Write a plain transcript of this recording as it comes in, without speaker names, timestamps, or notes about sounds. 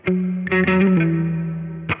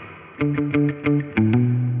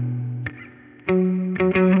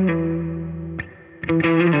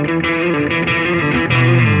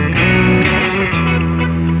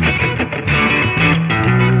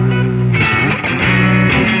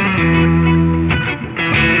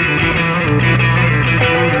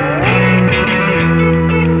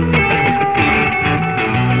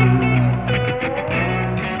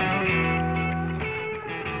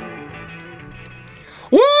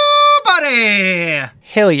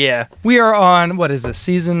Hell yeah. We are on, what is this,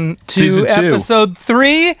 Season 2, Episode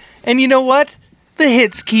 3. And you know what? The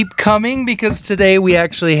hits keep coming because today we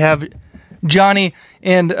actually have Johnny,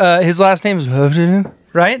 and his last name is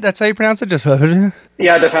right? That's how you pronounce it? Just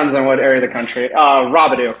Yeah, it depends on what area of the country.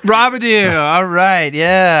 Robidoux. Robidoux. All right.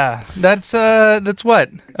 Yeah. That's what?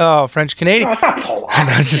 Oh, French Canadian. No, it's not Polish.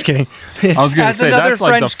 I'm just kidding. I was going to say another that's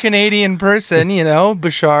like French Canadian person,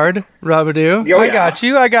 Bouchard, Robidoux. Oh, I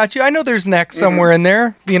yeah. got you. I know there's an X somewhere in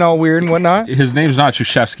there, being all weird and whatnot. his name's not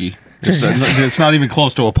Krzyzewski. It's not even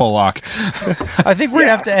close to a Polak. I think we're going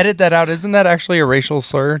to have to edit that out. Isn't that actually a racial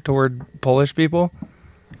slur toward Polish people?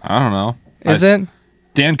 I don't know. Is it?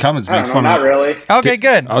 Dan Cummins I makes don't know, fun not of really. Okay,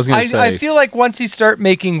 good. I was gonna say- I feel like once you start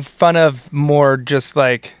making fun of more just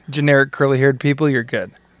like generic curly-haired people, you're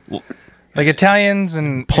good. Well, Like Italians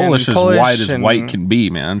and Polish and as Polish white as and, white can be,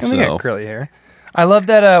 man. And we got So curly hair. I love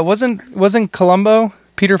that. Wasn't Columbo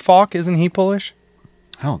Peter Falk? Isn't he Polish?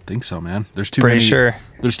 I don't think so, man. There's too Pretty many. sure.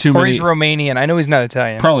 There's too Or many. he's Romanian. I know he's not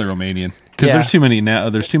Italian. Probably Romanian because Yeah. there's too many.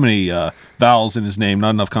 There's too many vowels in his name.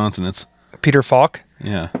 Not enough consonants. Peter Falk.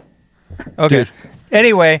 Yeah. Okay. Dude.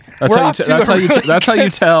 Anyway, That's we're how you. off to That's a how you. really That's how you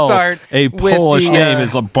good tell start a with Polish the, name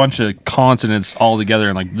is a bunch of consonants all together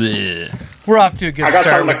and like. Bleh. We're off to a good I got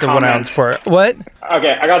start something with to the 1 comment. ounce part. What?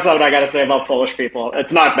 Okay, I got something I got to say about Polish people.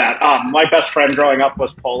 It's not bad. My best friend growing up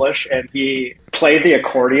was Polish, and he played the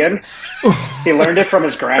accordion. He learned it from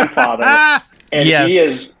his grandfather, and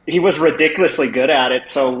Yes. he was ridiculously good at it.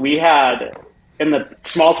 So we had in the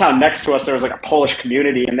small town next to us, there was like a Polish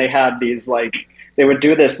community, and they had these they would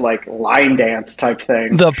do this like line dance type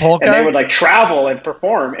thing. The polka? And they would like travel and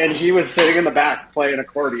perform, and he was sitting in the back playing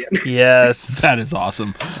accordion. Yes. That is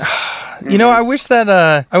awesome. I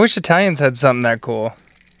wish Italians had something that cool.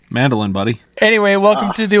 Mandolin, buddy. Anyway,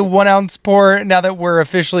 welcome to the 1 ounce pour. Now that we're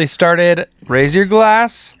officially started, raise your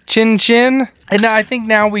glass, chin chin. And I think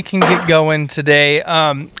now we can get going today.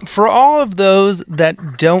 For all of those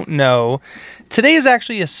that don't know, today is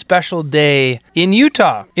actually a special day in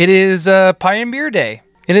Utah. It is Pioneer Day.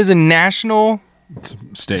 It is a national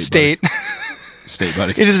State.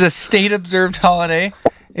 Buddy. It is a state observed holiday.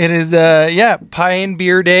 It is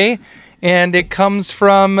Pioneer Day, and it comes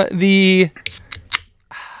from the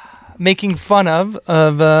making fun of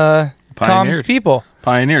Tom's people.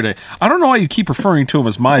 Pioneer Day. I don't know why you keep referring to them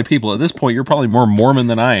as my people. At this point, you're probably more Mormon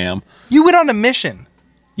than I am. You went on a mission.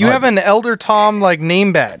 You have an Elder Tom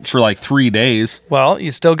name badge. For like 3 days. Well, you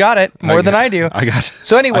still got it more than I do. I got.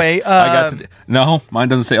 So anyway, I got to. No, mine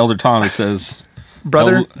doesn't say Elder Tom. It says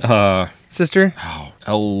brother, sister.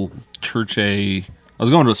 El Church I was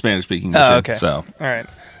going to a Spanish speaking mission. Oh, okay. So All right.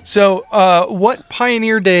 So what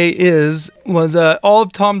Pioneer Day was all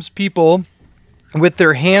of Tom's people with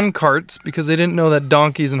their hand carts, because they didn't know that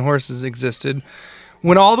donkeys and horses existed,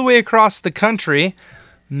 went all the way across the country,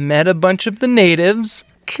 met a bunch of the natives,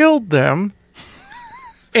 killed them,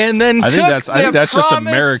 and then I think that's just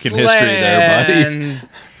American history there, buddy.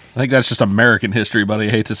 I think that's just American history, buddy. I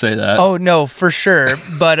hate to say that. Oh, no, for sure.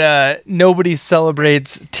 But nobody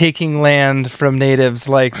celebrates taking land from natives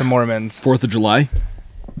like the Mormons. 4th of July?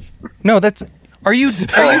 No, that's... Are you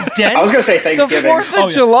dense? I was going to say Thanksgiving. The 4th of Oh,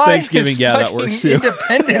 yeah. July Thanksgiving, is yeah, that fucking works, too.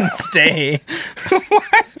 Independence Day.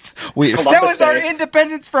 What? We That was our Day.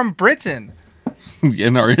 independence from Britain.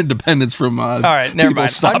 and our independence from All right, never people.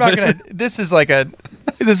 mind. Stop I'm not it. going to... This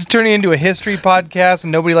is turning into a history podcast,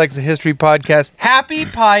 and nobody likes a history podcast. Happy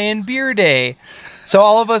Pioneer Day. So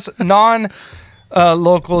all of us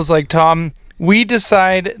non-locals like Tom, we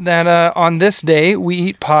decide that on this day, we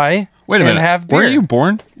eat pie. Wait a minute. And have beer. Were you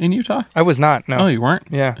born in Utah? I was not, no. Oh, you weren't?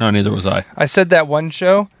 Yeah. No, neither was I. I said that one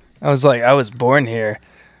show. I was like, I was born here.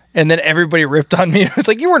 And then everybody ripped on me. I was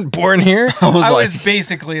like, you weren't born here. I was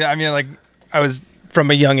basically, I was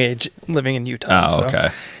from a young age living in Utah. Oh, so. okay.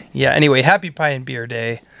 Yeah, anyway, happy Pioneer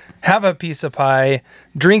Day. Have a piece of pie.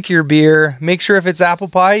 Drink your beer. Make sure if it's apple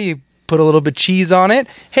pie, you put a little bit of cheese on it.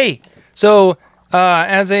 Hey, so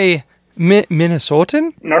as a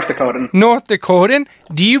Minnesotan? North Dakotan. North Dakotan,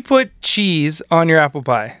 do you put cheese on your apple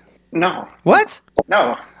pie? No. What?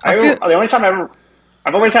 No. I feel- The only time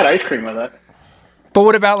I've always had ice cream with it. But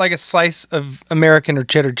what about like a slice of American or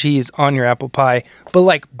cheddar cheese on your apple pie, but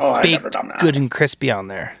like I've never baked done that. good and crispy on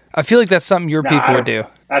there? I feel like that's something your people would do.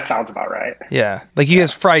 That sounds about right. Yeah. Like you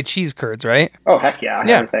guys fry cheese curds, right? Oh, heck yeah.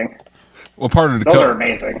 Yeah. Everything. What part of Those Dakota? are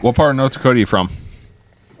amazing. What part of North Dakota are you from?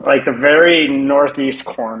 Like the very northeast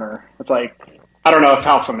corner. It's like, I don't know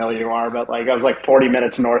how familiar you are, but like I was like 40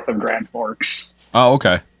 minutes north of Grand Forks. Oh,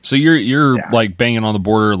 okay. So you're Yeah. like banging on the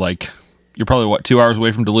border. Like you're probably what 2 hours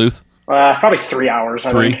away from Duluth? Probably 3 hours,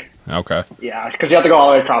 I think. Okay. Yeah, because you have to go all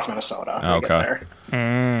the way across Minnesota. to get Okay.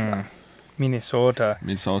 there. Minnesota.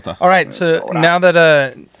 Minnesota. All right, so Minnesota. now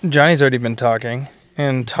that Johnny's already been talking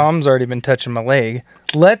and Tom's already been touching my leg,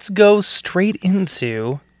 let's go straight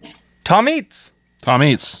into Tom Eats. Tom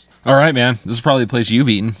Eats. All right, man. This is probably the place you've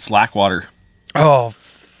eaten. Slackwater. Oh,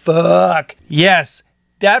 fuck. Yes.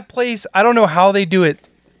 That place, I don't know how they do it.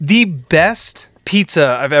 The best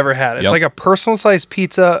pizza I've ever had. It's Yep. like a personal sized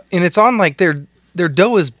pizza, and it's on like their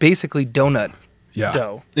dough is basically donut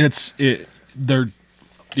dough.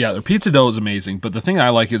 Their pizza dough is amazing, but the thing I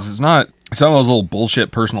like is it's not some of those little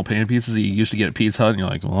bullshit personal pan pizzas that you used to get at Pizza Hut, and you're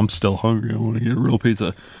like, well, I'm still hungry. I want to get a real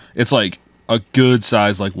pizza. It's like a good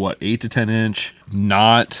size, like what, 8 to 10 inch,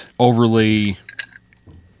 not overly.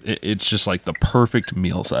 It's just like the perfect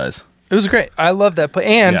meal size. It was great. I love that.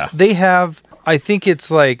 And Yeah. they have, I think it's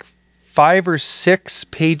like 5 or 6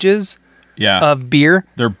 pages Yeah, of beer.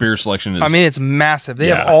 their beer selection is. I mean, it's massive. They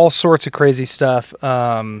have Yeah. all sorts of crazy stuff.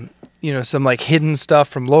 Some like hidden stuff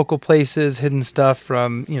from local places, hidden stuff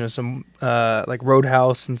from, some like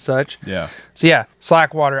Roadhouse and such. yeah, So yeah,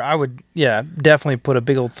 Slackwater, I would, definitely put a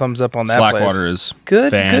big old thumbs up on that place. Slackwater is Good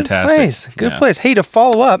fantastic. place. Good Yeah. place. Hey, to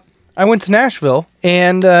follow up, I went to Nashville,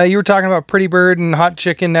 and you were talking about Pretty Bird and hot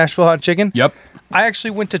chicken, Nashville hot chicken. Yep. I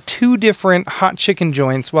actually went to 2 different hot chicken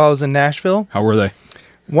joints while I was in Nashville. How were they?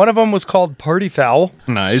 One of them was called Party Foul.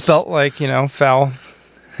 Nice. Spelt like, foul.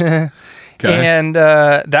 Okay. And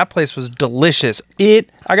that place was delicious.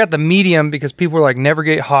 I got the medium because people were like, never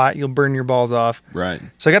get hot, you'll burn your balls off. Right.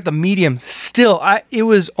 So I got the medium. Still, it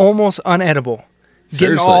was almost unedible. Getting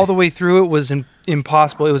Seriously? all the way through it was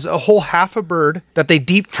impossible. It was a whole half a bird that they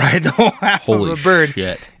deep fried the whole half Holy of a bird.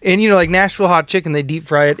 shit. And like Nashville hot chicken, they deep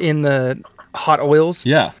fry it in the hot oils.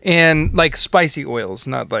 Yeah. And like spicy oils,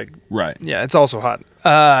 not like, Right. yeah, it's also hot.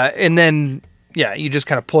 And then, you just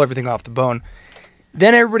kind of pull everything off the bone.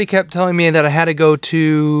 Then everybody kept telling me that I had to go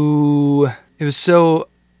to, it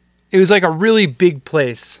was like a really big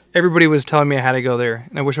place. Everybody was telling me I had to go there,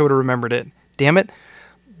 and I wish I would have remembered it. Damn it.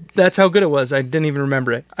 That's how good it was. I didn't even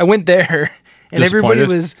remember it. I went there, and everybody Disappointed?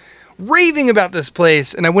 was raving about this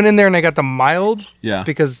place. And I went in there, and I got the mild, Yeah.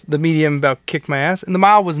 because the medium about kicked my ass, and the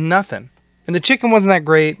mild was nothing. And the chicken wasn't that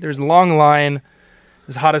great. There's a long line. It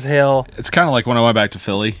was hot as hell. It's kind of like when I went back to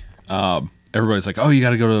Philly. Everybody's like, "Oh, you got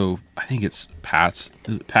to go to." I think it's Pat's.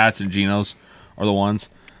 Is it Pat's and Geno's are the ones.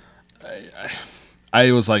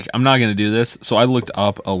 I was like, I'm not going to do this, so I looked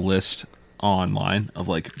up a list online of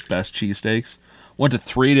like best cheesesteaks. Went to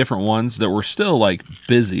 3 different ones that were still like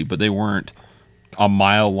busy, but they weren't a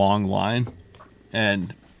mile long line,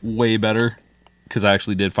 and way better because I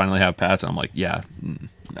actually did finally have Pat's, and I'm like, yeah,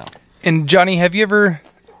 no. And Johnny, have you ever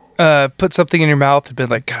put something in your mouth and been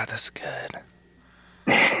like, God, this is good?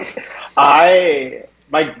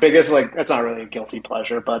 My biggest, that's not really a guilty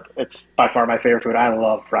pleasure, but it's by far my favorite food. I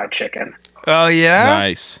love fried chicken. Oh yeah.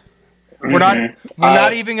 Nice. We're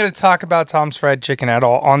not even going to talk about Tom's Fried Chicken at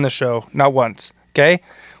all on the show. Not once. Okay.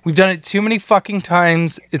 We've done it too many fucking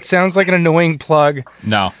times. It sounds like an annoying plug.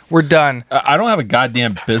 No. We're done. I don't have a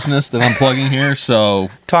goddamn business that I'm plugging here, so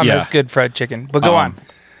Tom yeah. has good fried chicken. But go on.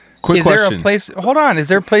 Quick Is question. there a place? Hold on. Is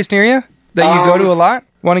there a place near you that you go to a lot?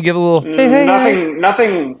 Want to give a little? Hey.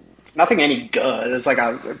 Nothing any good. It's like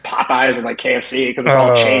a Popeyes and like KFC because it's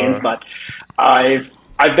all chains. But I've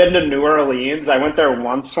been to New Orleans. I went there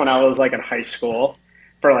once when I was like in high school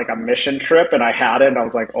for like a mission trip, and I had it, and I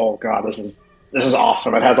was like, oh god, this is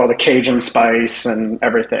awesome. It has all the Cajun spice and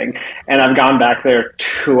everything. And I've gone back there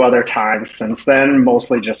 2 other times since then,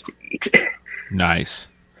 mostly just to eat. Nice.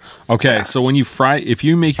 Okay, so when if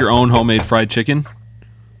you make your own homemade fried chicken,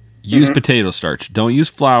 use potato starch. Don't use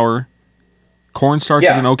flour. Cornstarch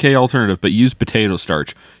is an okay alternative, but use potato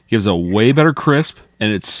starch. Gives a way better crisp,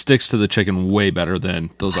 and it sticks to the chicken way better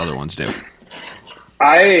than those other ones do.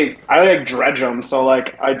 I like dredge them. So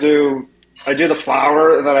like I do the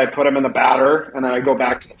flour, and then I put them in the batter, and then I go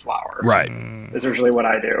back to the flour. Right. Is usually what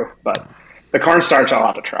I do. But the cornstarch I'll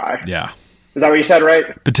have to try. Yeah. Is that what you said,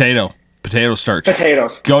 right? Potato starch.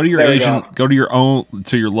 Potatoes. Go to your There we Asian. go. Go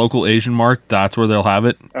to your local Asian mart. That's where they'll have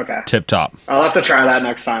it. Okay. Tip top. I'll have to try that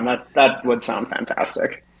next time. That would sound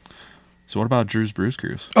fantastic. So what about Drew's Brews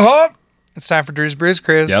Cruise? Oh, It's time for Drew's Brews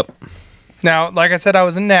Cruise. Yep. Now, like I said, I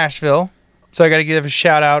was in Nashville, so I got to give a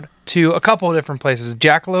shout out to a couple of different places.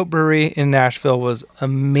 Jackalope Brewery in Nashville was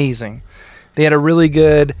amazing. They had a really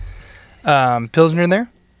good Pilsner in there.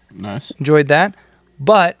 Nice. Enjoyed that.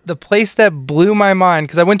 But the place that blew my mind,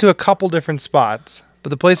 because I went to a couple different spots, but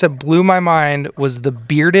the place that blew my mind was the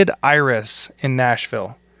Bearded Iris in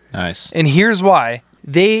Nashville. Nice. And here's why.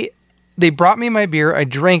 They brought me my beer. I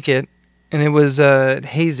drank it, and it was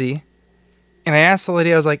hazy. And I asked the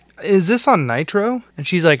lady, I was like, is this on nitro? And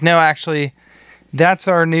she's like, no, actually, that's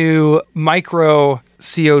our new micro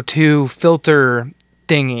CO2 filter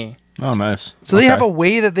thingy. Oh, nice. So they have a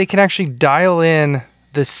way that they can actually dial in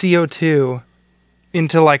the CO2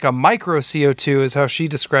 into like a micro CO2 is how she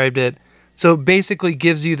described it. So it basically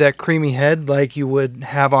gives you that creamy head like you would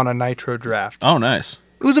have on a nitro draft. Oh, nice.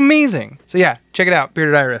 It was amazing. So yeah, check it out.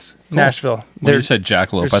 Bearded Iris, Nashville. When you said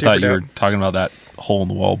Jackalope, I thought you were dope. talking about that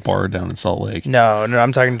hole-in-the-wall bar down in Salt Lake. No,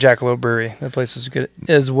 I'm talking Jackalope Brewery. That place was good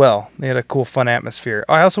as well. They had a cool, fun atmosphere.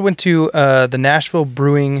 I also went to the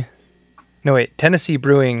Tennessee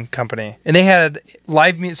Brewing Company. And they had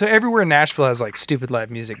live music. So everywhere in Nashville has like stupid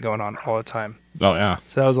live music going on all the time. Oh, yeah.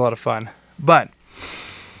 So that was a lot of fun. But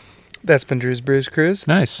that's been Drew's Brews Cruise.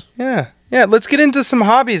 Nice. Yeah. Yeah, let's get into some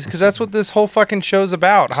hobbies because that's what this whole fucking show's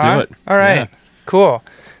about, Let's do it. All right. Yeah. Cool.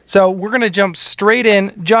 So we're going to jump straight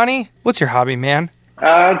in. Johnny, what's your hobby, man?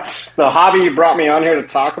 It's the hobby you brought me on here to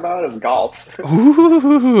talk about is golf.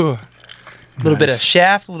 Ooh. A little bit of Nice.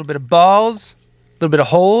 shaft, a little bit of balls, a little bit of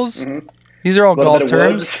holes. Mhm. These are all Little golf bit of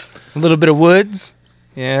terms. woods. A little bit of woods.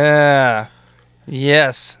 Yeah.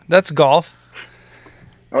 Yes. That's golf.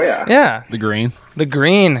 Oh yeah. Yeah. The green. The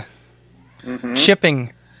green. Mhm.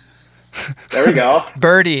 Chipping. There we go.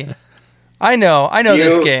 Birdie. I know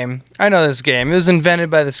this You- game. It was invented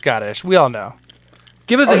by the Scottish. We all know.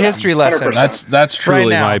 Give us Oh, a yeah, history lesson. 100%. That's truly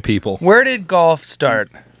now. my people. Where did golf start?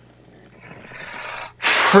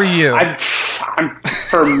 For you. I'm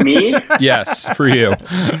for me. Yes, for you.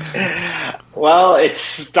 Well, it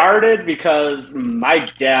started because my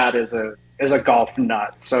dad is a golf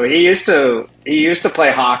nut. So he used to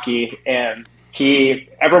play hockey, and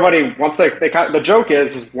the joke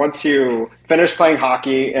is once you finish playing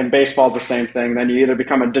hockey, and baseball's the same thing, then you either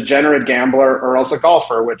become a degenerate gambler or else a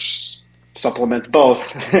golfer, which supplements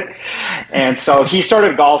both. And so he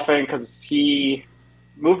started golfing because he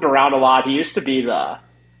moved around a lot. He used to be the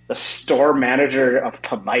store manager of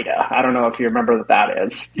Pamita. I don't know if you remember what that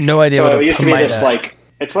is. No idea So what it a used to be this Pamita.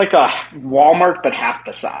 it's like a Walmart but half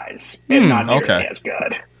the size and not nearly okay. as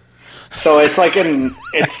good. So it's like an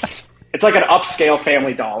upscale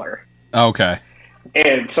Family Dollar. Okay.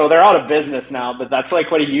 And so they're out of business now, but that's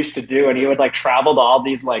like what he used to do. And he would like travel to all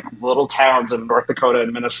these like little towns in North Dakota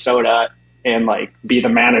and Minnesota and like be the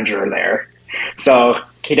manager there. So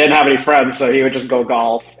he didn't have any friends, so he would just go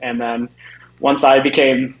golf. And then once I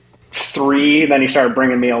became 3, then he started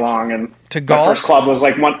bringing me along. And To my golf? first club was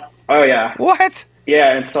like oh yeah. What?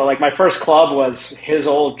 Yeah, and so like my first club was his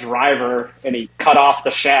old driver, and he cut off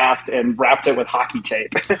the shaft and wrapped it with hockey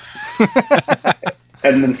tape.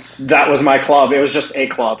 And that was my club. It was just a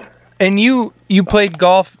club. And you played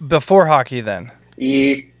golf before hockey then?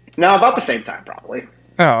 No, about the same time probably.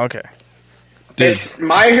 Oh, okay. Dude, It's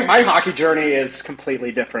my hockey journey is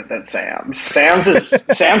completely different than Sam's. Sam's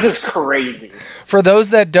is crazy. For those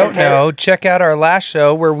that don't Okay. know, check out our last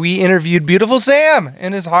show where we interviewed beautiful Sam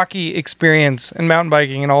and his hockey experience and mountain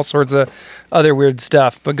biking and all sorts of other weird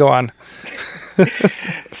stuff. But go on.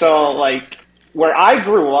 So like where I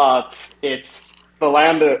grew up, it's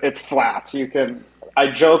flats. I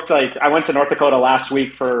joked like I went to North Dakota last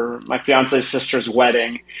week for my fiance's sister's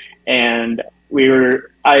wedding, and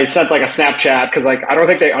I sent like a Snapchat because like I don't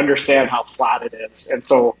think they understand how flat it is, and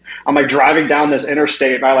so I'm like driving down this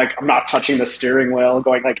interstate, and I'm not touching the steering wheel,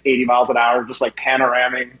 going like 80 miles an hour, just like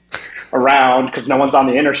panoraming around because no one's on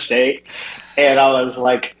the interstate. And I was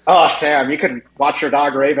like, "Oh, Sam, you could watch your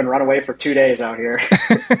dog Raven run away for 2 days out here."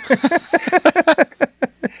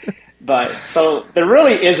 But so there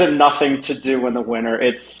really isn't nothing to do in the winter.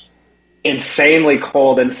 It's insanely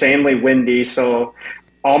cold, insanely windy. So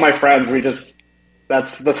all my friends,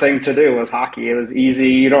 that's the thing to do was hockey. It was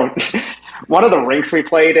easy. One of the rinks we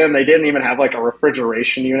played in, they didn't even have like a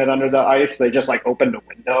refrigeration unit under the ice. They just like opened a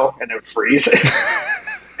window and it would freeze.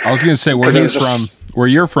 I was going to say where 'Cause it he's was just- from, where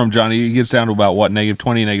you're from, Johnny, it gets down to about what,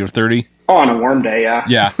 -20, -30? Oh, on a warm day, yeah.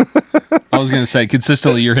 Yeah. I was going to say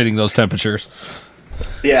consistently you're hitting those temperatures.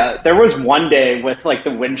 Yeah, there was one day with like the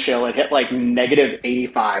wind chill, it hit like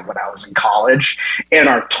 -85 when I was in college, and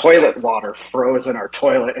our toilet water froze in our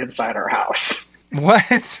toilet inside our house.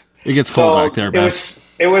 What? It gets cold back there, it man. was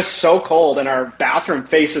it was so cold, and our bathroom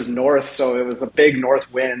faces north, so it was a big north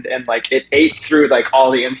wind, and like it ate through like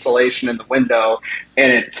all the insulation in the window,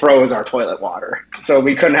 and it froze our toilet water. So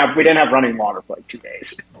we didn't have running water for like 2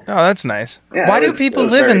 days. Oh, that's nice. Yeah, Why do people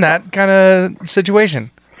live in that kind of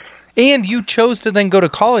situation? And you chose to then go to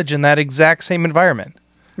college in that exact same environment.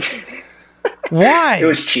 Why? It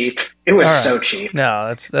was cheap. It was so cheap.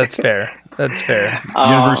 No, that's fair. That's fair.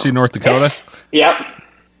 University of North Dakota. Yep.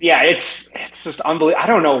 Yeah, it's just unbelievable. I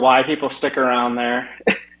don't know why people stick around there.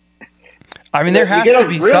 I mean, there has to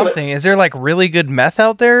be something. Is there like really good meth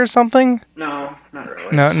out there or something? No, not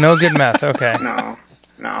really. No good meth. Okay. No.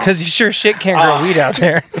 Because you sure shit can't grow weed out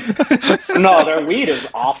there. No, their weed is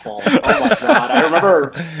awful. Oh my god! I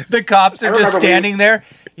remember the cops are just standing there.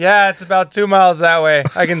 Yeah, it's about 2 miles that way.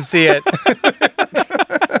 I can see it.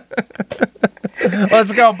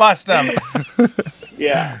 Let's go bust them.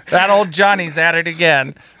 Yeah. That old Johnny's at it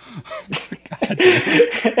again.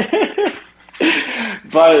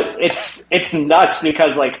 But it's nuts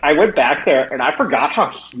because like I went back there and I forgot how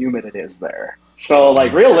humid it is there. So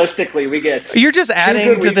like realistically we get You're just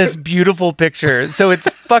adding to this beautiful picture. So it's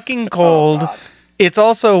fucking cold. It's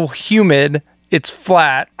also humid. It's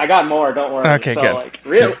flat. I got more, don't worry. Okay, so good. Like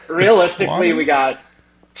realistically we got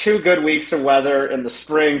 2 good weeks of weather in the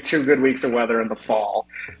spring, 2 good weeks of weather in the fall.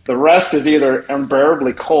 The rest is either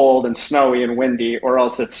unbearably cold and snowy and windy, or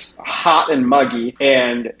else it's hot and muggy,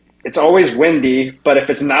 and it's always windy. But if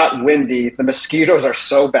it's not windy, the mosquitoes are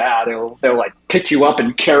so bad they'll like pick you up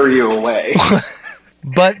and carry you away.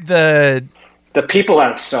 But the people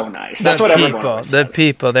are so nice. That's what everyone always says. The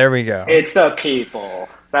people. There we go. It's the people.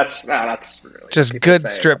 That's really just good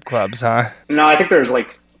strip clubs, huh? No, I think there's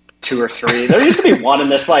like 2 or 3. There used to be one in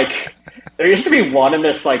this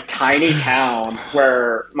tiny town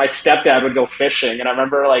where my stepdad would go fishing, and I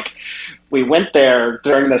remember like we went there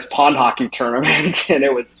during this pond hockey tournament, and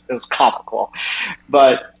it was comical.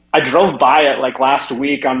 But I drove by it like last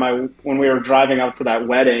week when we were driving up to that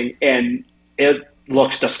wedding, and it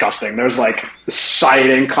looks disgusting. There's like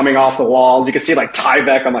siding coming off the walls. You can see like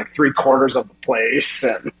Tyvek on like 3/4 of the place,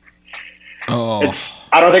 and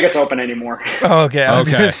I don't think it's open anymore. Oh, okay. I was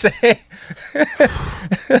gonna say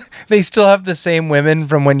they still have the same women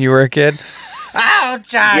from when you were a kid. Oh,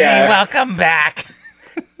 Johnny, welcome back.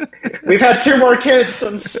 We've had 2 more kids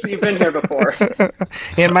since you've been here before.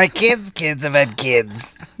 And my kids' have had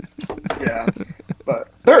kids. Yeah. But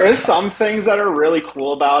there is some things that are really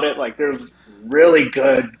cool about it. Like there's really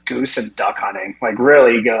good goose and duck hunting, like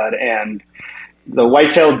really good. And the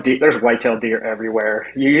white-tailed deer, there's white-tailed deer everywhere.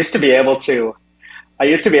 I used to be able to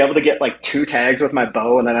get like 2 tags with my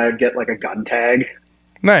bow, and then I'd get like a gun tag.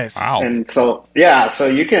 Nice. Wow. And so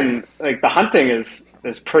you can like the hunting is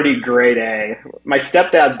pretty grade A. My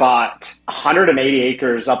stepdad bought 180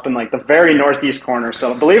 acres up in like the very northeast corner.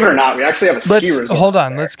 So believe it or not, we actually have a ski resort. Hold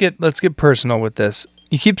on, let's get personal with this.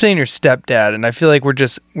 You keep saying your stepdad, and I feel like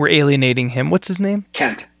we're alienating him. What's his name?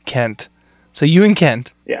 Kent. So you and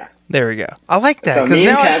Kent. Yeah. There we go. I like that because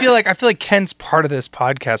now I feel like Kent's part of this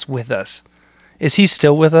podcast with us. Is he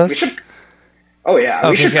still with us? Oh yeah,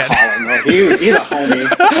 we should call him. Like, he's a homie.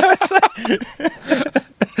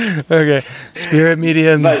 Okay, spirit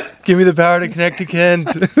mediums, give me the power to connect to Kent.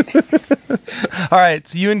 All right,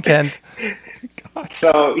 so you and Kent.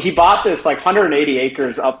 So he bought this like 180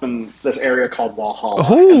 acres up in this area called Walhalla.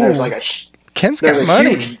 Ooh, and there's like Kent's got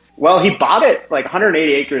money. Well, he bought it like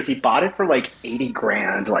 180 acres. He bought it for like 80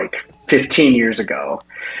 grand, like 15 years ago.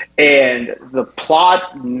 And the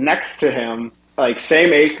plot next to him, like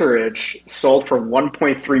same acreage, sold for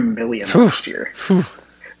 1.3 million last year.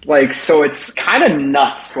 Like, so it's kind of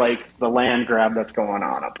nuts, like the land grab that's going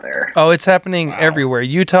on up there. Oh, it's happening everywhere.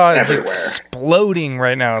 Utah is exploding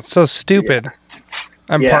right now. It's so stupid. Yeah.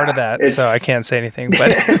 I'm part of that, so I can't say anything.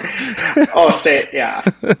 But yeah.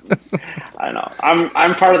 I know.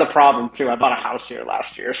 I'm part of the problem too. I bought a house here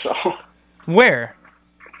last year, so. Where?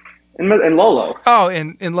 In Lolo. Oh,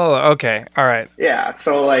 in Lolo. Okay, all right. Yeah,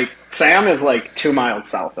 so like Sam is like 2 miles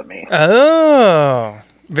south of me. Oh,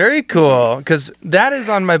 very cool. Because that is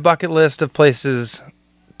on my bucket list of places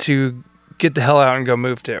to get the hell out and go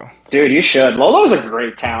move to. Dude, you should. Lolo's a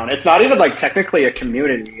great town. It's not even like technically a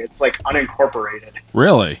community. It's like unincorporated.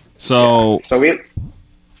 Really? So. Yeah. So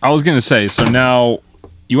I was gonna say. So now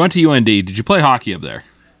you went to UND. Did you play hockey up there?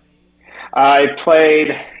 I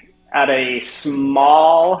played at a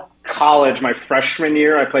small college my freshman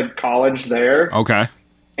year. I played college there. Okay.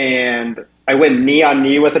 And I went knee on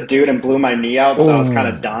knee with a dude and blew my knee out, so I was kind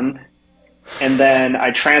of done. And then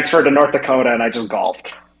I transferred to North Dakota and I just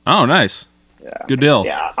golfed. Oh, nice. Yeah. Good deal.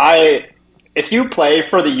 Yeah. If you play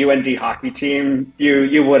for the UND hockey team,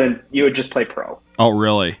 you would just play pro. Oh,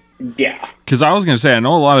 really? Yeah. Because I was gonna say I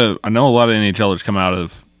know a lot of NHLers come out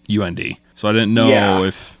of UND, so I didn't know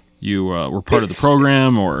if you were part of the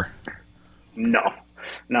program or. No,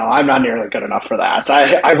 I'm not nearly good enough for that.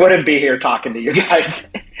 I wouldn't be here talking to you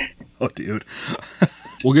guys. Oh, dude.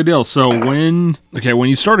 Well, good deal. So when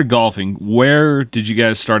you started golfing, where did you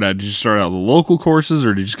guys start out? Did you start out the local courses,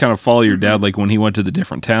 or did you just kind of follow your dad, like when he went to the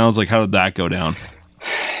different towns? Like, how did that go down?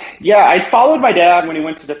 Yeah, I followed my dad when he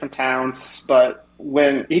went to different towns, but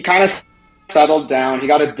when he kind of settled down, he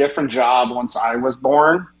got a different job once I was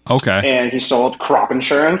born. Okay. And he sold crop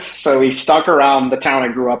insurance. So he stuck around the town I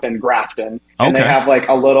grew up in, Grafton. And they have like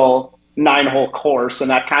a little 9-hole course, and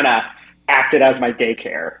that kind of acted as my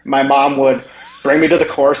daycare. My mom would bring me to the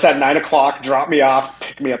course at 9 o'clock, drop me off,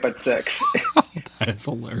 pick me up at 6. That is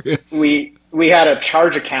hilarious. We had a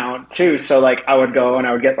charge account too, so like I would go and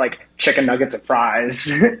I would get like chicken nuggets and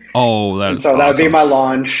fries. Oh, that's so awesome. That would be my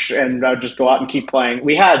lunch, and I would just go out and keep playing.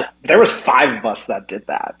 There was 5 of us that did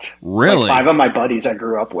that. Really? Like 5 of my buddies I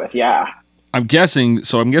grew up with. Yeah. I'm guessing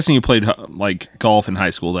you played like golf in high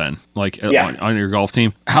school then, like on your golf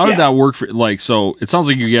team. How did that work for like? So it sounds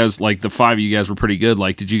like you guys, like the 5 of you guys, were pretty good.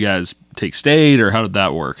 Like, did you guys take state, or how did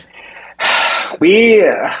that work? We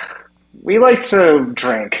like to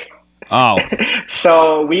drink. Oh.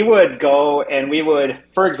 So we would go and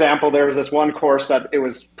for example, there was this one course that it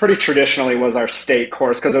was pretty traditionally was our state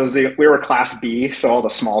course, because we were class B, so all the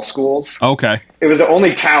small schools. Okay. It was the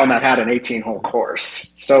only town that had an 18-hole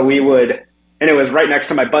course. So and it was right next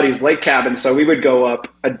to my buddy's lake cabin. So we would go up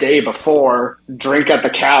a day before, drink at the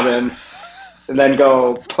cabin, and then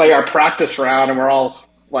go play our practice round, and we're all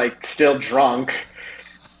like still drunk.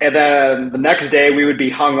 And then the next day we would be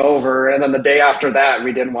hungover, and then the day after that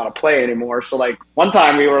we didn't want to play anymore. So like one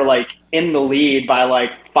time we were like in the lead by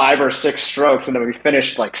like 5 or 6 strokes, and then we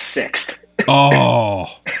finished like 6th. Oh.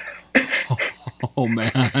 Oh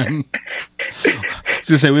man. I was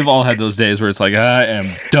gonna say, we've all had those days where it's like, I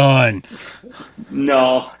am done.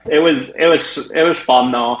 No, it was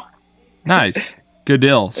fun though. Nice, good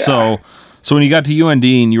deal. Yeah. So when you got to UND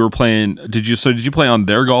and you were playing, did you play on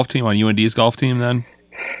their golf team, on UND's golf team then?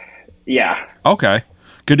 Yeah. Okay.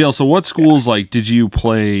 Good deal. So what schools did you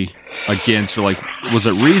play against, or was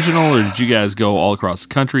it regional, or did you guys go all across the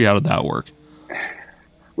country? How did that work?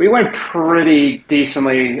 We went pretty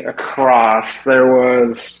decently across. There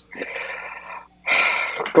was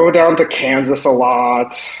go down to Kansas a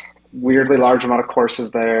lot. Weirdly large amount of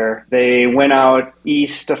courses there. They went out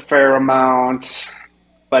east a fair amount,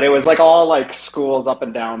 but it was all schools up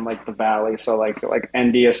and down the valley. So like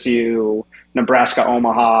NDSU, Nebraska,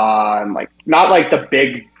 Omaha, and not the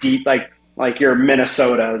big deep like your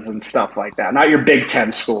Minnesotas and stuff like that. Not your Big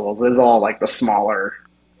Ten schools. It's all the smaller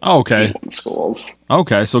deep schools.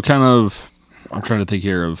 Okay, so kind of, I'm trying to think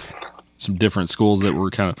here of some different schools that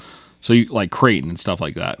were kind of, so you like Creighton and stuff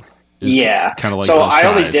like that. Yeah. Kind of so I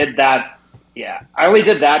only did that. Yeah, I only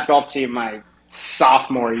did that golf team my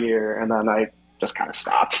sophomore year, and then I just kind of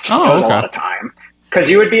stopped. Oh, it was a lot of time, because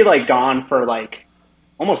you would be gone for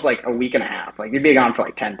almost a week and a half. You'd be gone for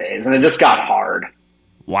 10 days, and it just got hard.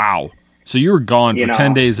 Wow. So you were gone for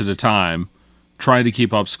 10 days at a time, trying to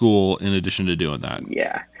keep up school in addition to doing that.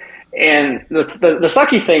 Yeah. And the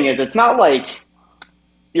sucky thing is, it's not like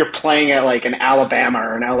you're playing at an Alabama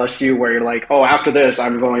or an LSU where you're oh, after this,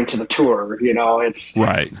 I'm going to the tour. It's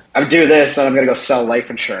right. I'm do this, then I'm going to go sell life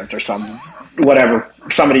insurance or whatever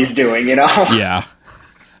somebody's doing, Yeah.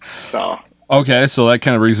 So. Okay, so that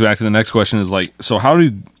kind of brings me back to the next question is so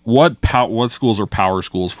what schools are power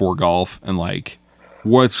schools for golf, and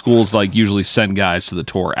what schools usually send guys to the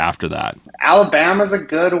tour after that? Alabama's a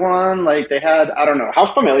good one. They had, I don't know, how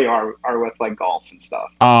familiar are with golf and stuff?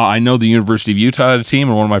 I know the University of Utah had a team,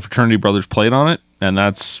 and one of my fraternity brothers played on it, and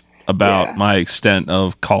that's about my extent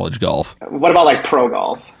of college golf. What about pro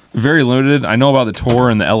golf? Very limited. I know about the tour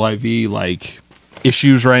and the LIV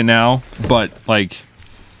issues right now, but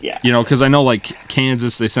because I know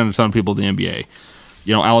Kansas, they send a ton of people to the NBA.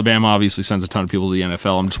 Alabama obviously sends a ton of people to the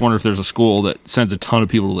NFL. I'm just wondering if there's a school that sends a ton of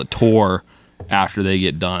people to the tour after they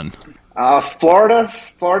get done. Florida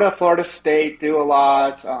State do a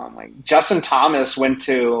lot. Justin Thomas went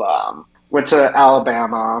to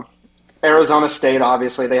Alabama. Arizona State,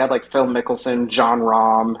 obviously, they had Phil Mickelson, John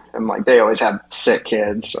Rahm, and they always had sick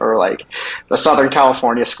kids. Or the Southern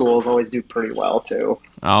California schools always do pretty well too.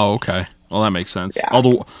 Oh, okay. Well, that makes sense. Yeah. All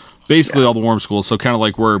the warm schools. So kind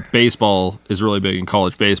of where baseball is really big in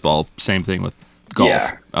college baseball, same thing with golf.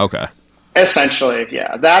 Yeah. Okay. Essentially,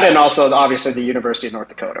 yeah. That, and also obviously the University of North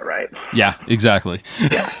Dakota, right? Yeah, exactly.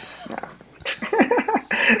 Yeah.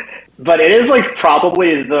 But it is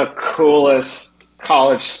probably the coolest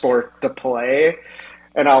college sport to play,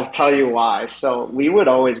 and I'll tell you why. So we would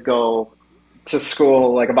always go to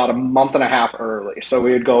school like about a month and a half early. So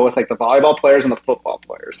we would go with like the volleyball players and the football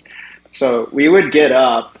players. So we would get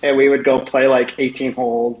up and we would go play like 18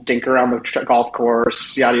 holes, dink around the golf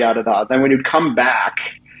course, yada, yada, yada. Then we would come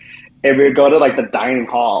back and we would go to like the dining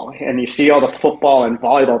hall and you see all the football and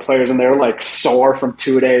volleyball players and they're like sore from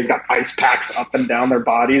 2 days, got ice packs up and down their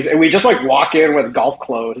bodies. And we just like walk in with golf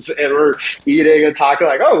clothes and we're eating and talking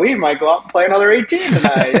like, oh, we might go out and play another 18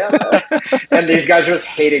 tonight. Yeah. And these guys are just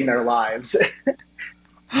hating their lives.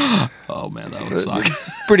 Oh man, that would suck.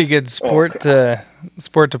 Pretty good sport to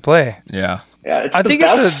play. Yeah. Yeah, it's I the think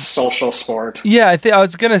best it's a social sport. Yeah, I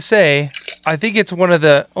was gonna say, I think it's one of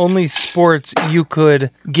the only sports you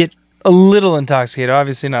could get a little intoxicated,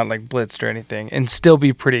 obviously not like blitzed or anything, and still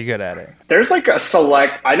be pretty good at it. There's like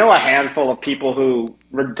I know a handful of people who,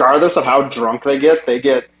 regardless of how drunk they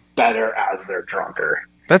get better as they're drunker.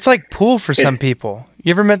 That's like pool for some people.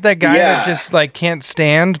 You ever met that guy that just like can't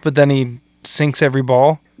stand, but then he sinks every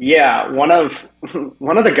ball? Yeah, one of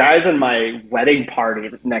the guys in my wedding party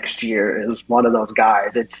next year is one of those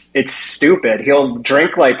guys. It's stupid. He'll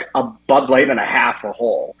drink like a Bud Light and a half a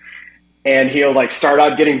hole, and he'll like start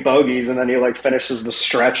out getting bogeys, and then he like finishes the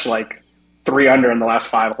stretch like 3 under in the last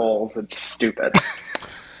 5 holes. It's stupid.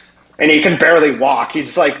 And he can barely walk.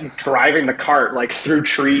 He's like driving the cart like through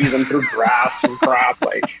trees and through grass and crap.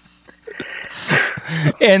 Like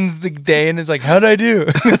ends the day and is like, how'd I do?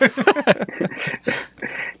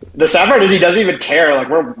 The sad part is he doesn't even care. Like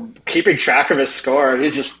we're keeping track of his score.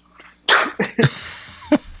 He's just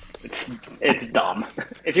it's dumb.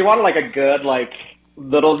 If you want like a good like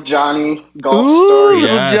little Johnny golf story.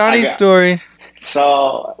 Little Johnny story.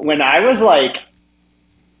 So when I was like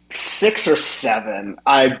 6 or 7,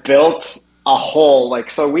 I built a hole. Like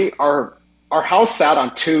so our house sat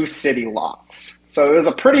on 2 city lots. So it was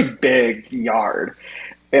a pretty big yard.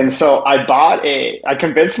 And so I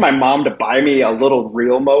convinced my mom to buy me a little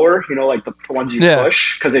reel mower, you know, like the ones you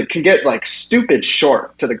push, because it can get like stupid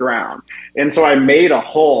short to the ground. And so I made a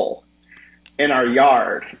hole in our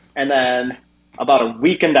yard. And then about a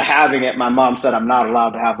week into having it, my mom said I'm not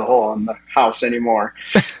allowed to have the hole in the house anymore.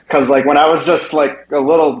 Because like when I was just like a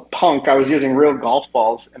little punk, I was using real golf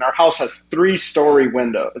balls. And our house has 3-story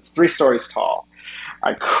window. It's 3 stories tall.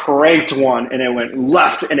 I cranked one and it went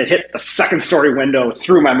left and it hit the 2nd-story window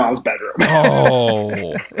through my mom's bedroom.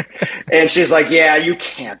 Oh. And she's like, yeah, you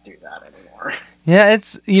can't do that anymore. Yeah,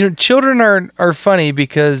 it's, children are funny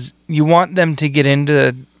because you want them to get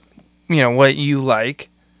into, what you like.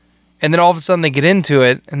 And then all of a sudden they get into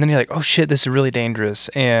it and then you're like, oh shit, this is really dangerous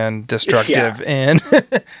and destructive and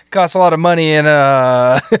costs a lot of money. And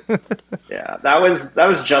yeah, that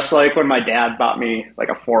was just like when my dad bought me like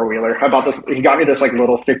a 4-wheeler. He got me this like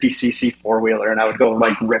little 50cc 4-wheeler, and I would go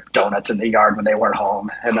like rip donuts in the yard when they weren't home.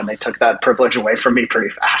 And then they took that privilege away from me pretty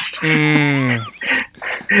fast. You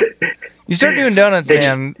start doing donuts,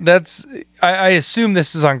 man. I assume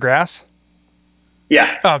this is on grass.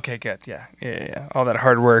 Yeah. Okay, good. Yeah. All that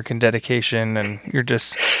hard work and dedication, and you're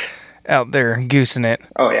just out there goosing it.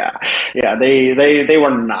 Oh yeah. Yeah, they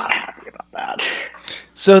were not happy about that.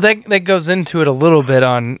 So that goes into it a little bit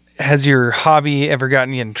on, has your hobby ever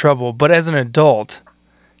gotten you in trouble? But as an adult,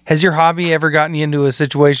 has your hobby ever gotten you into a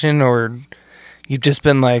situation or you've just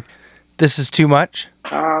been like, this is too much?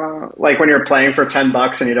 Like when you're playing for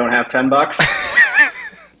 $10 and you don't have $10.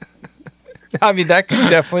 I mean, that could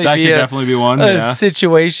definitely be one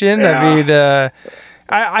situation. Yeah. I mean,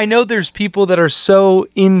 I know there's people that are so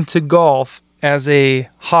into golf as a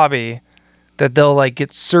hobby that they'll like get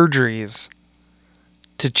surgeries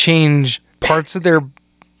to change parts of their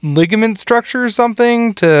ligament structure or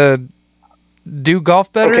something to do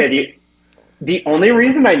golf better. Okay, the only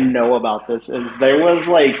reason I know about this is there was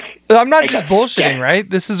like... I'm not just bullshitting, right?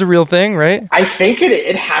 This is a real thing, right? I think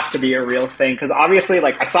it has to be a real thing because obviously,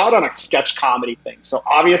 like, I saw it on a sketch comedy thing. So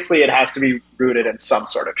obviously it has to be rooted in some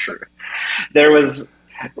sort of truth. There was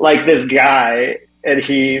like this guy and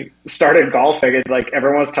he started golfing and like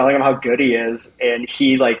everyone was telling him how good he is. And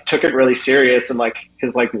he like took it really serious and like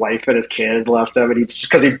his like wife and his kids left him. And he's just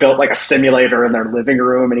because he built like a simulator in their living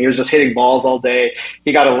room and he was just hitting balls all day.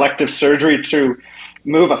 He got elective surgery to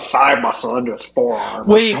move a thigh muscle into his forearm.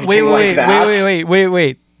 Wait.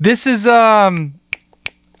 This is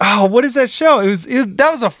what is that show? That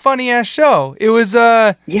was a funny ass show. It was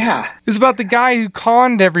It was about the guy who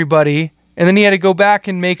conned everybody and then he had to go back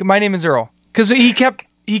and make My Name is Earl. Because he kept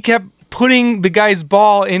putting the guy's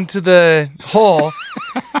ball into the hole.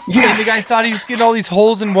 And the guy thought he was getting all these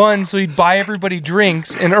holes in one, so he'd buy everybody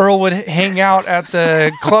drinks, and Earl would hang out at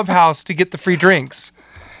the clubhouse to get the free drinks.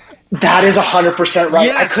 That is 100% right.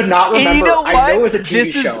 Yes. I could not remember. And you know what? I know it was a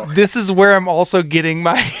TV show. This is where I'm also getting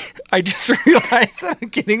my. I just realized that I'm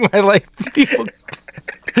getting my like people.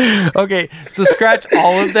 Okay, so scratch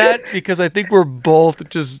all of that because I think we're both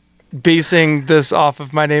just basing this off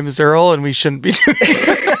of My Name is Earl, and we shouldn't be doing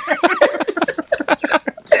that.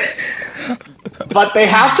 But they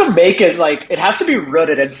have to make it like it has to be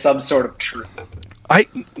rooted in some sort of truth.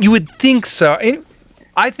 You would think so.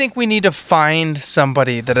 I think we need to find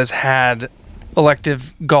somebody that has had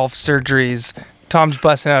elective golf surgeries. Tom's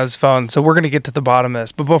busting out his phone, so we're going to get to the bottom of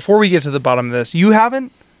this. But before we get to the bottom of this, you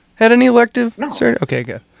haven't had any elective surgery? Okay,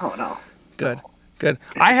 good. Oh, no. Good.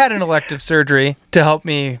 I had an elective surgery to help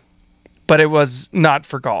me, but it was not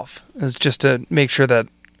for golf. It was just to make sure that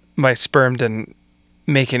my sperm didn't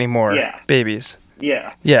make any more babies.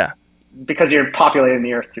 Yeah. Yeah. Because you're populating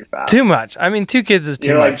the earth too fast. Too much. I mean, 2 kids is too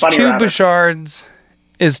You're like much. bunny 2 rabbits. Bouchards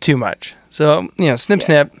is too much. So, snip,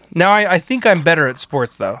 snip. Now I think I'm better at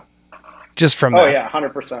sports, though. Just from that. Oh, yeah,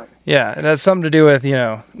 100%. Yeah, it has something to do with,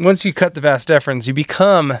 once you cut the vas deferens, you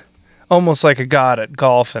become almost like a god at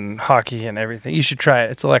golf and hockey and everything. You should try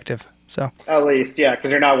it. It's elective. So. At least, yeah,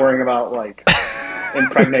 because you're not worrying about, like,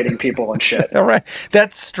 impregnating people and shit. All right.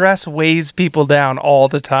 That stress weighs people down all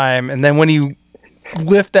the time. And then when you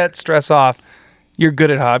lift that stress off, you're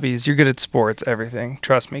good at hobbies. You're good at sports, everything.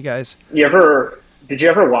 Trust me, guys. Did you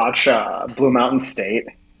ever watch Blue Mountain State?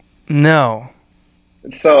 No.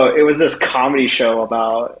 So it was this comedy show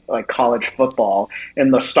about like college football,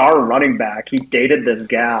 and the star running back, he dated this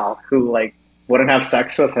gal who like wouldn't have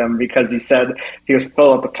sex with him because he said he was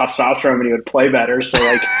filled up with testosterone and he would play better. So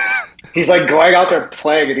like he's like going out there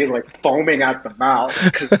playing and he's like foaming at the mouth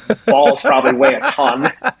because his balls probably weigh a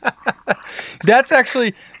ton. That's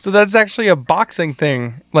actually a boxing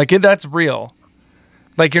thing. Like that's real.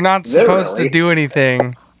 Like you're not supposed to do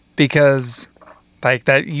anything because like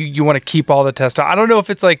that you want to keep all the testosterone. I don't know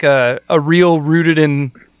if it's like a real rooted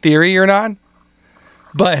in theory or not,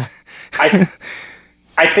 but I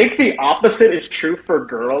think the opposite is true for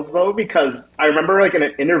girls though, because I remember like in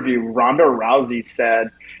an interview, Ronda Rousey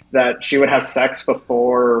said that she would have sex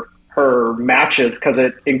before her matches because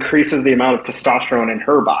it increases the amount of testosterone in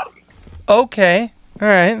her body. Okay. All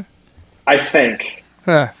right. I think.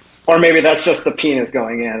 Huh. Or maybe that's just the penis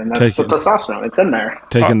going in and that's the testosterone. It's in there.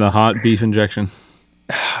 Taking the hot beef injection.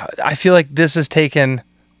 I feel like this has taken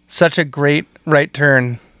such a great right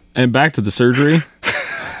turn. And back to the surgery.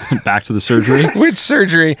 Back to the surgery. Which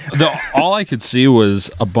surgery? All I could see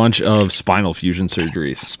was a bunch of spinal fusion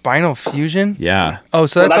surgeries. Spinal fusion? Yeah. Oh,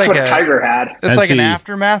 so that's like what Tiger had. That's like an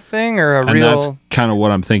aftermath thing or a real... And that's kind of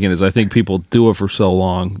what I'm thinking is I think people do it for so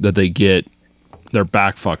long that they get their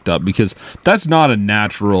back fucked up because that's not a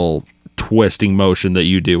natural twisting motion that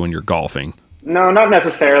you do when you're golfing. No, not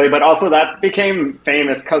necessarily, but also that became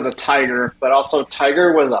famous because of Tiger, but also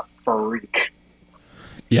Tiger was a freak.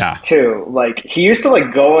 Yeah. Too. Like he used to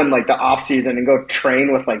like go in like the off season and go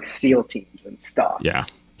train with like SEAL teams and stuff. Yeah.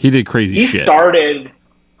 He did crazy shit.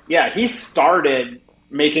 He started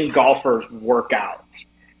making golfers work out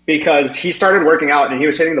because he started working out and he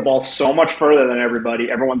was hitting the ball so much further than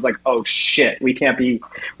everybody. Everyone's like, "Oh shit, we can't be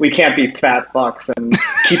fat fucks and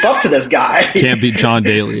keep up to this guy. Can't be John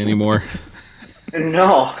Daly anymore."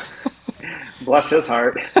 No. Bless his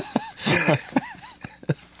heart.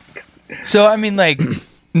 So, I mean, like,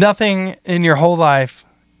 nothing in your whole life,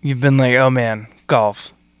 you've been like, oh man,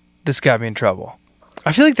 golf, this got me in trouble.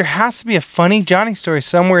 I feel like there has to be a funny Johnny story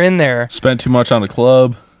somewhere in there. Spent too much on a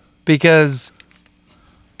club. Because...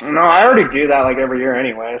 No, I already do that like every year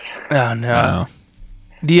anyways. Oh, no.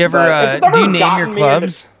 Do you ever, do you name your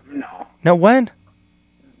clubs? No. No, what?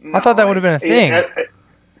 No, I thought that would have been a thing.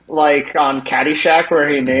 Like on Caddyshack where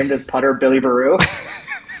he named his putter Billy Baru.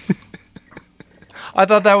 I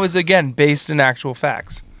thought that was, again, based in actual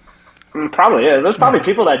facts. Probably is. There's probably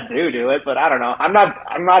people that do it, but I don't know. I'm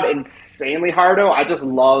not insanely hardo. I just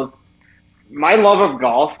love... My love of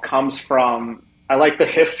golf comes from... I like the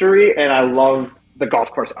history, and I love the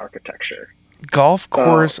golf course architecture. Golf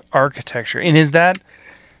course architecture. And is that...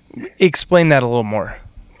 Explain that a little more.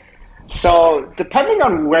 So, depending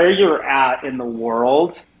on where you're at in the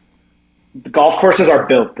world, the golf courses are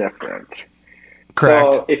built different.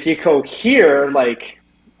 Correct. So if you go here, like,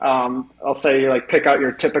 I'll say you like pick out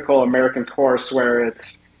your typical American course where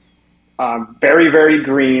it's very, very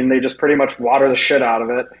green. They just pretty much water the shit out of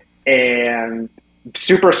it and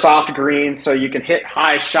super soft green. So you can hit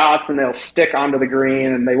high shots and they'll stick onto the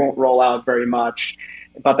green and they won't roll out very much,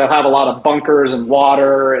 but they'll have a lot of bunkers and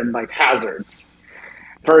water and like hazards.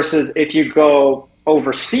 Versus if you go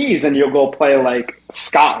overseas and you'll go play like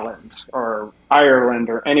Scotland or Ireland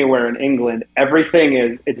or anywhere in England, everything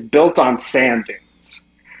it's built on sand dunes.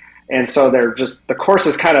 And so they're just, the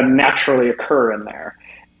courses kind of naturally occur in there.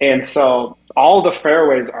 And so all the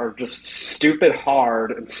fairways are just stupid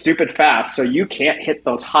hard and stupid fast. So you can't hit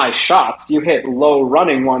those high shots. You hit low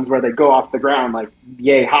running ones where they go off the ground like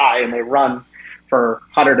yay high and they run for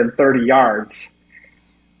 130 yards.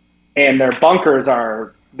 And their bunkers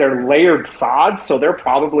they're layered sods. So they're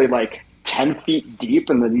probably like 10 feet deep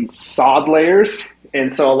in these sod layers.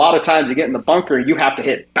 And so a lot of times you get in the bunker, you have to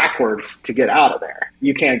hit backwards to get out of there.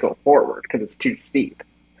 You can't go forward because it's too steep.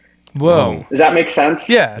 Whoa. Does that make sense?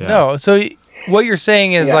 Yeah, no. So what you're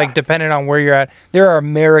saying is like, depending on where you're at, there are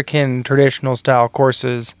American traditional style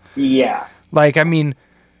courses. Yeah. Like, I mean,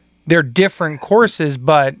 they're different courses,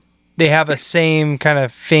 but they have a same kind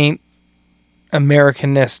of faint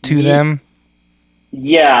Americanness to them.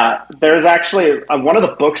 Yeah. There's actually one of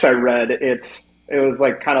the books I read, it was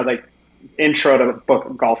like kind of like intro to the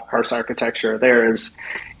book Golf Course Architecture. There is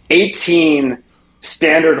 18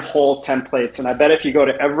 standard hole templates, and I bet if you go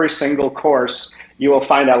to every single course, you will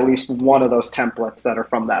find at least one of those templates that are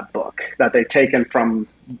from that book that they've taken from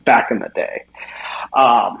back in the day.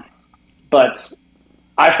 But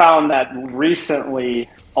I found that recently,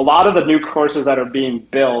 a lot of the new courses that are being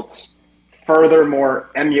built furthermore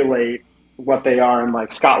emulate what they are in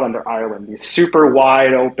like Scotland or Ireland. These super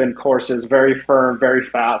wide open courses, very firm, very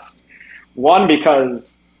fast. One,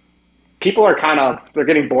 because people are they're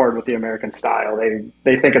getting bored with the American style.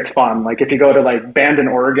 They think it's fun. Like if you go to like Bandon,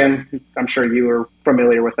 Oregon, I'm sure you are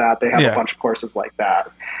familiar with that. They have a bunch of courses like that.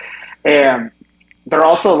 And they're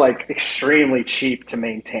also like extremely cheap to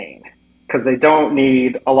maintain because they don't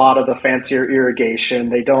need a lot of the fancier irrigation.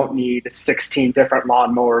 They don't need 16 different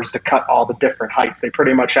lawnmowers to cut all the different heights. They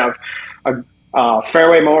pretty much have a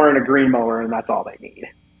fairway mower and a green mower, and that's all they need.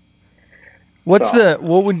 What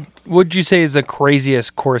would you say is the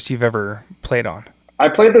craziest course you've ever played on? I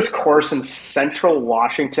played this course in central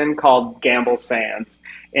Washington called Gamble Sands,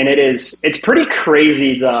 and it's pretty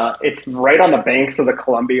crazy. It's right on the banks of the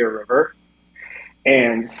Columbia River.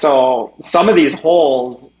 And so some of these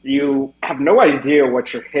holes, you have no idea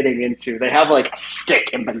what you're hitting into. They have like a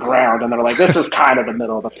stick in the ground and they're like, this is kind of the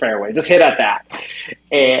middle of the fairway. Just hit at that.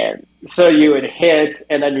 And so you would hit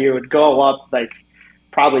and then you would go up like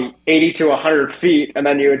probably 80 to 100 feet, and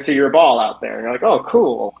then you would see your ball out there. And you're like, oh,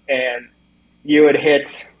 cool. And you would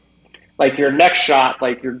hit like your next shot,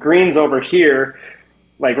 like your green's over here,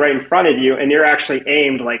 like right in front of you, and you're actually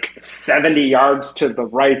aimed like 70 yards to the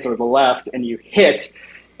right or the left, and you hit,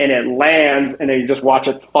 and it lands, and then you just watch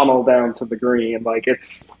it funnel down to the green. Like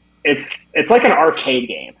it's like an arcade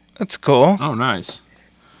game. That's cool. Oh, nice.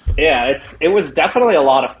 Yeah, it was definitely a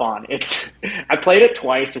lot of fun. I played it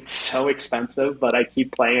twice. It's so expensive, but I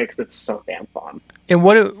keep playing it because it's so damn fun. And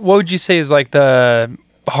what would you say is like the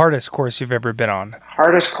hardest course you've ever been on?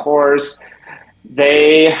 Hardest course,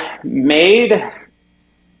 they made.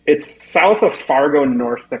 It's south of Fargo,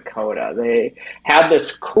 North Dakota. They had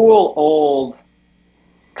this cool old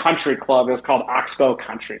country club. It was called Oxbow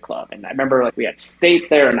Country Club. And I remember like we had state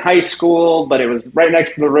there in high school, but it was right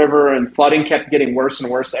next to the river and flooding kept getting worse and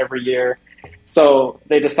worse every year. So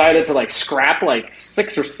they decided to like scrap like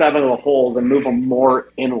 6 or 7 of the holes and move them more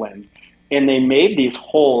inland. And they made these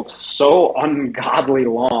holes so ungodly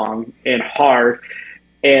long and hard.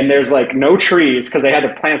 And there's like no trees because they had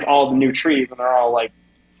to plant all the new trees and they're all like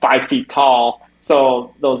 5 feet tall.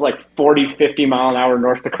 So those like 40, 50 mile an hour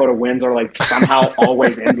North Dakota winds are like somehow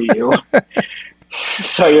always into you.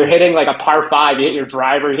 So you're hitting like a par 5, you hit your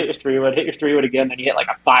driver, you hit your 3-wood again, then you hit like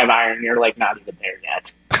a 5-iron and you're like not even there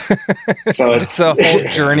yet. So it's a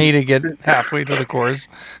whole journey to get halfway to the course.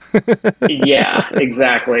 Yeah,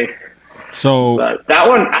 exactly. So but that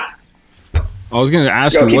one, I was going to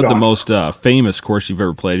ask you what the most famous course you've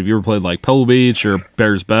ever played. Have you ever played like Pebble Beach or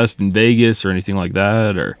Bears Best in Vegas or anything like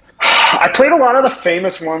that? Or I played a lot of the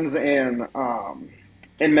famous ones in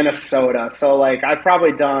Minnesota. So like I've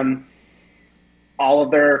probably done all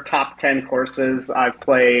of their top 10 courses. I've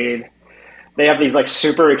played. They have these like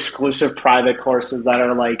super exclusive private courses that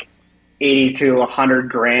are like 80 to 100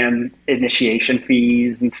 grand initiation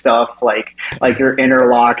fees and stuff, like your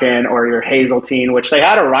Interlaken or your Hazeltine, which they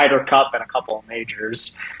had a Ryder Cup and a couple of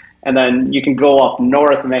majors. And then you can go up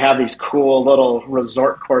north and they have these cool little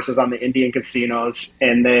resort courses on the Indian casinos,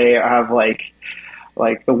 and they have like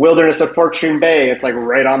the wilderness of Fortune Bay. It's like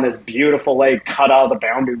right on this beautiful lake cut out of the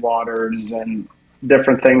boundary waters and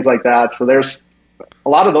different things like that. So there's a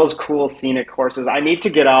lot of those cool scenic courses. I need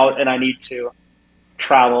to get out and I need to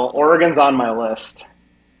travel. Oregon's on my list.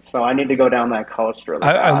 So I need to go down that coast really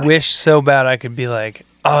bad. I wish so bad I could be like,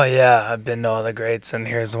 oh yeah, I've been to all the greats and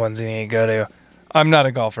here's the ones you need to go to. I'm not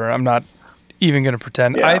a golfer. I'm not even going to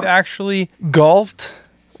pretend. Yeah. I've actually golfed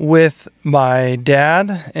with my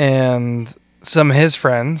dad and some of his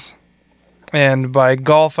friends. And by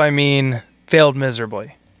golf, I mean failed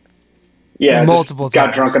miserably. Yeah, multiple just got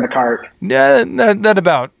times. drunk in the cart. Yeah, that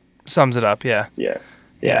about sums it up, yeah. Yeah.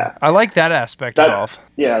 I like that aspect of golf.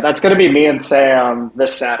 Yeah, that's going to be me and Sam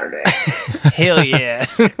this Saturday. Hell yeah.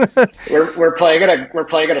 we're playing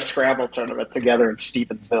at a Scrabble tournament together in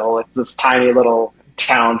Stevensville. It's this tiny little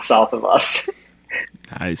town south of us.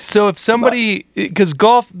 Nice. So if somebody, because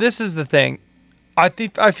golf, this is the thing. I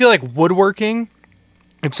feel like woodworking,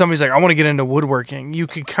 if somebody's like, I want to get into woodworking, you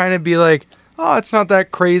could kind of be like, oh, it's not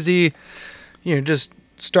that crazy. Just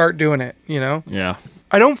start doing it, Yeah.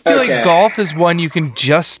 I don't feel Okay. like golf is one you can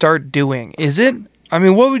just start doing. Is it? I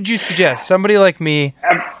mean, what would you suggest? Somebody like me,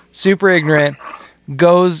 super ignorant,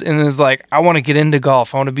 goes and is like, I want to get into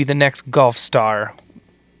golf. I want to be the next golf star.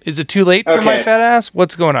 Is it too late for my Okay. fat ass?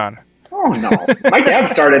 What's going on? Oh no, my dad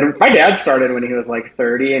started when he was like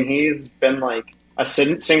 30, and he's been like a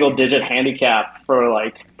single digit handicap for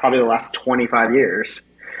like probably the last 25 years.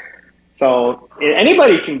 So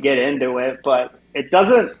anybody can get into it, but it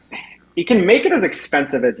doesn't. You can make it as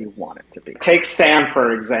expensive as you want it to be. Take Sam,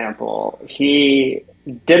 for example. He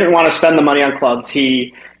didn't want to spend the money on clubs.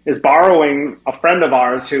 He is borrowing a friend of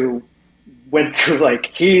ours who went through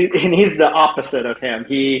and he's the opposite of him.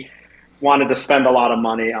 He wanted to spend a lot of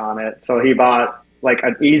money on it. So he bought like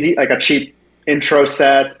a cheap intro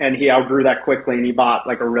set, and he outgrew that quickly, and he bought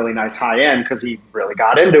like a really nice high end because he really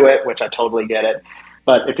got into it, which I totally get it.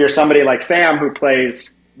 But if you're somebody like Sam who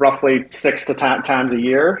plays roughly 6 to 10 times a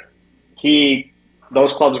year,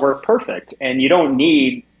 those clubs work perfect, and you don't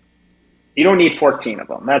need 14 of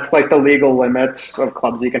them. That's like the legal limits of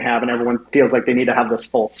clubs you can have, and everyone feels like they need to have this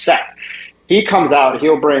full set. He comes out,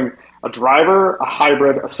 he'll bring a driver, a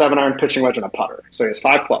hybrid, a 7-iron pitching wedge, and a putter. So he has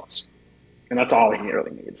 5 clubs, and that's all he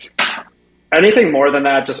really needs. Anything more than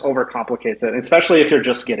that just overcomplicates it, especially if you're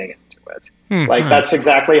just getting into it. That's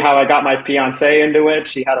exactly how I got my fiance into it.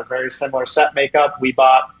 She had a very similar set makeup. We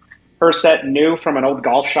bought her set new from an old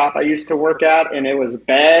golf shop I used to work at, and it was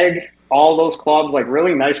bag, all those clubs, like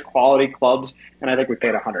really nice quality clubs, and I think we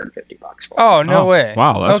paid $150 for it. Oh, no way.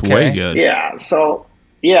 Wow, that's way good. Yeah, so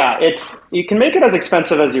yeah, you can make it as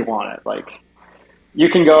expensive as you want it. Like you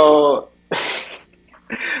can go.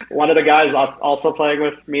 One of the guys also playing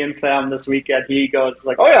with me and Sam this weekend, he goes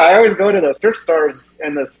like, oh yeah, I always go to the thrift stores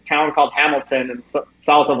in this town called Hamilton and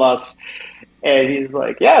south of us. And he's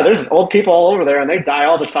like, yeah, there's old people all over there and they die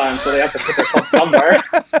all the time, so they have to put their club somewhere.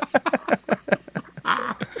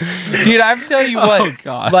 Dude, I'm telling you what, Oh,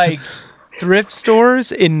 God. like thrift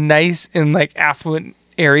stores in like affluent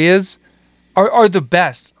areas are the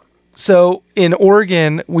best. So in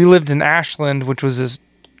Oregon, we lived in Ashland, which was this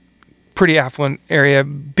pretty affluent area,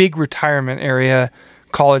 big retirement area,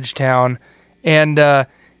 college town, and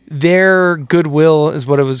their Goodwill is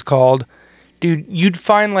what it was called. Dude, you'd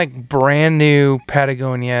find like brand new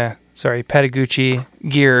Patagucci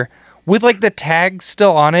gear with like the tag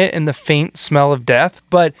still on it and the faint smell of death,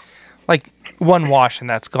 but like one wash and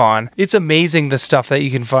that's gone. It's amazing the stuff that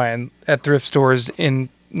you can find at thrift stores in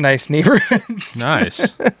nice neighborhoods.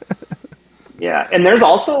 Nice. Yeah, and there's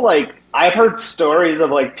also like, I've heard stories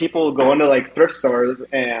of like people going to like thrift stores,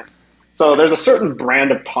 and so there's a certain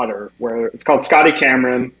brand of putter where it's called Scotty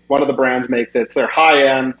Cameron. One of the brands makes it. They're high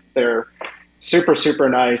end. They're super, super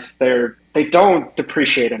nice. They don't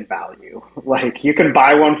depreciate in value. Like you can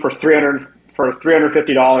buy one for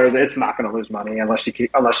 $350. It's not going to lose money unless you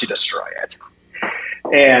destroy it.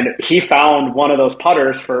 And he found one of those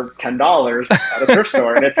putters for $10 at a thrift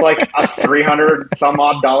store, and it's like a $300 some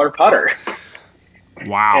odd dollar putter.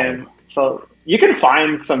 Wow. And so you can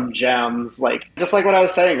find some gems, like just like what I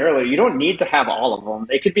was saying earlier. You don't need to have all of them.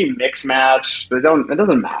 They could be mix match. It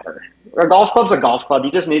doesn't matter. A golf club's a golf club.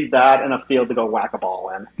 You just need that and a field to go whack a ball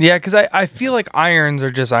in. Yeah, because I feel like irons are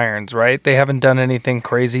just irons, right? They haven't done anything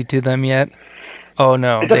crazy to them yet. Oh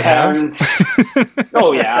no, It they have? depends.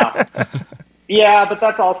 Oh yeah, yeah, but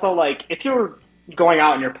that's also like if you're going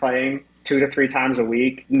out and you're playing 2 to 3 times a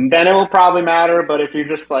week, then it will probably matter. But if you're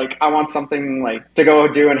just like, I want something like to go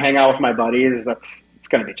do and hang out with my buddies, it's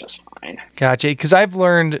going to be just fine. Gotcha. Because I've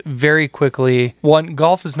learned very quickly, one,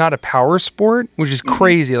 golf is not a power sport, which is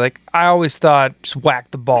crazy. Like I always thought, just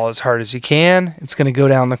whack the ball as hard as you can. It's going to go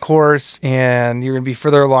down the course and you're going to be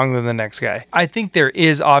further along than the next guy. I think there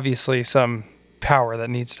is obviously some power that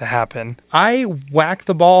needs to happen. I whack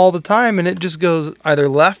the ball all the time and it just goes either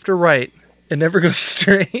left or right. It never goes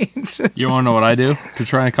straight. You want to know what I do to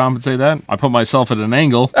try and compensate that? I put myself at an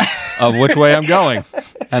angle of which way I'm going.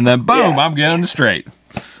 And then, boom, I'm going straight.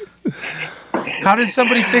 How does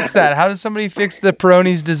somebody fix that? How does somebody fix the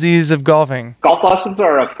Peyronie's disease of golfing? Golf lessons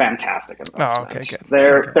are a fantastic investment. Oh, okay, good.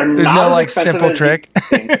 They're There's not no as like expensive simple as trick. you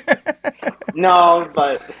think. No,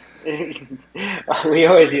 but we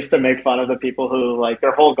always used to make fun of the people who like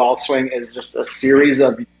their whole golf swing is just a series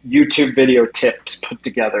of YouTube video tips put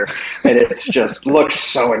together, and it just looks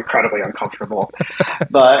so incredibly uncomfortable.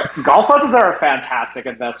 But golf lessons are a fantastic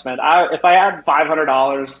investment. If I had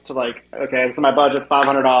 $500 to like, okay, this is my budget,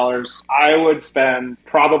 $500, I would spend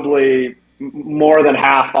probably more than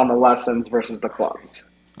half on the lessons versus the clubs.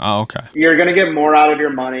 Oh, okay. You're going to get more out of your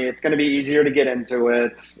money. It's going to be easier to get into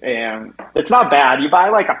it. And it's not bad. You buy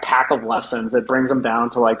like a pack of lessons. It brings them down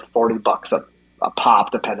to like $40 a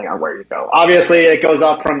pop, depending on where you go. Obviously, it goes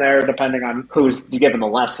up from there depending on who's given the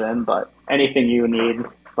lesson. But anything you need,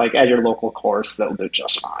 like at your local course, they'll do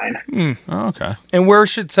just fine. Oh, okay. And where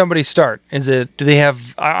should somebody start? Do they have,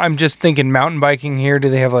 I'm just thinking mountain biking here. Do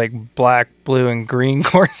they have like black, blue, and green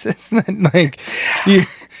courses that like you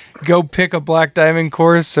go pick a black diamond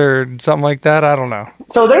course or something like that? I don't know.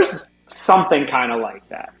 So there's something kind of like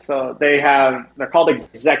that. So they're called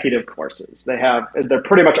executive courses. They're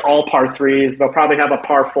pretty much all par threes. They'll probably have a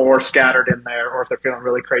par four scattered in there, or if they're feeling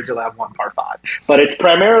really crazy, they'll have one par five. But it's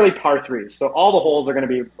primarily par threes. So all the holes are going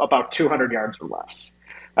to be about 200 yards or less.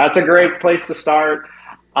 That's a great place to start.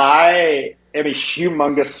 I am a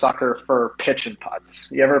humongous sucker for pitch and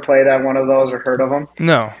putts. You ever played at one of those or heard of them?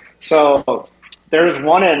 No. So there's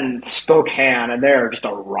one in Spokane, and they're just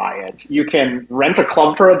a riot. You can rent a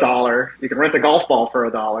club for $1. You can rent a golf ball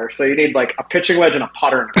for $1. So you need like a pitching wedge and a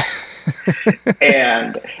putter.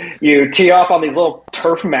 And you tee off on these little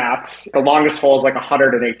turf mats. The longest hole is like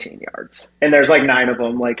 118 yards. And there's like 9 of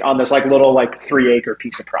them like on this like little like 3-acre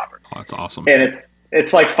piece of property. Oh, that's awesome. And it's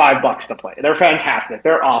like $5 to play. They're fantastic.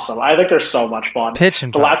 They're awesome. I think they're so much fun. Pitch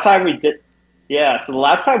and the last time we did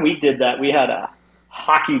that, we had a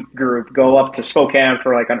hockey group go up to Spokane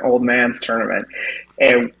for like an old man's tournament,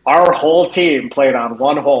 and our whole team played on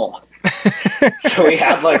one hole. So we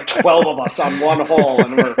had like 12 of us on one hole,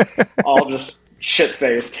 and we're all just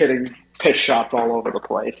shit-faced hitting pitch shots all over the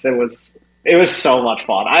place. It was so much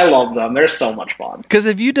fun. I love them. They're so much fun. Because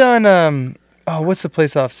have you done what's the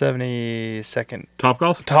place off 72nd?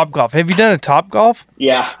 Topgolf? Have you done a Topgolf?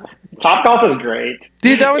 Yeah. Topgolf is great.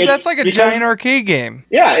 Dude, that's like a giant arcade game.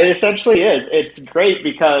 Yeah, it essentially is. It's great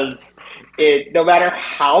because no matter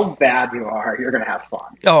how bad you are, you're going to have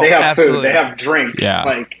fun. Oh, they have absolutely. food. They have drinks.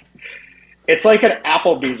 Yeah. It's like an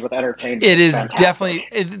Applebee's with entertainment. It is fantastic.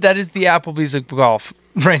 definitely, that is the Applebee's of golf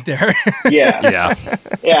right there. Yeah.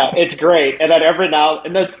 Yeah, it's great. And then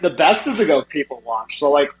and the best is to go people watch.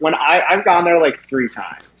 So like when I've gone there like 3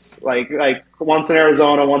 times, like once in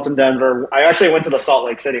Arizona, once in Denver. I actually went to the Salt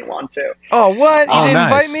Lake City one too. Oh, what? You didn't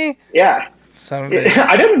nice. invite me? Yeah. Son of a bitch.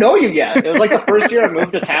 I didn't know you yet. It was like the first year I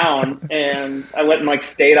moved to town, and I went and like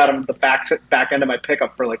stayed out of the back end of my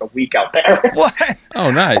pickup for like a week out there. What?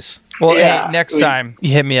 Oh, nice. Well, Yeah. hey, next time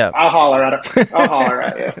you hit me up. I'll holler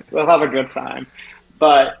at you. We'll have a good time.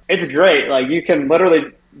 But it's great. Like you can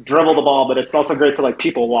literally dribble the ball, but it's also great to like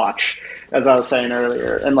people watch, as I was saying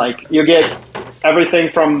earlier. And like you get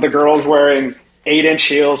everything from the girls wearing 8-inch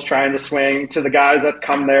heels trying to swing to the guys that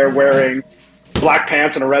come there wearing black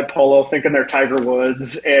pants and a red polo thinking they're Tiger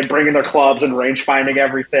Woods and bringing their clubs and range finding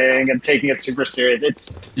everything and taking it super serious.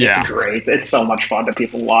 It's great. It's so much fun to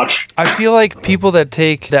people watch. I feel like people that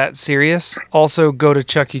take that serious also go to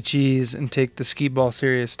Chuck E. Cheese and take the skee ball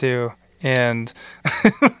serious too. And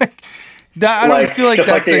I don't feel like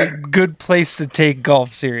that's a good place to take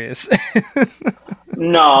golf serious.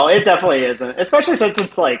 No, it definitely isn't. Especially since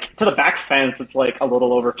it's like to the back fence, it's like a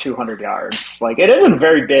little over 200 yards. Like it isn't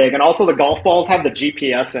very big, and also the golf balls have the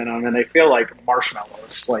GPS in them, and they feel like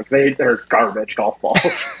marshmallows. Like they're garbage golf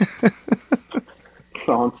balls.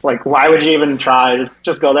 So it's like, why would you even try?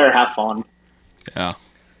 Just go there and have fun. Yeah.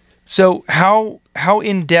 So how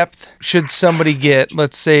in depth should somebody get?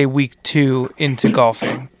 Let's say week 2 into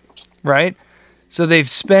golfing, right? So they've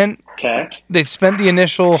spent the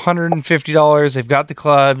initial $150. They've got the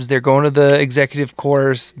clubs. They're going to the executive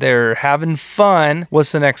course. They're having fun.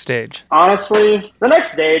 What's the next stage? Honestly, the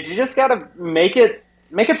next stage, you just got to make it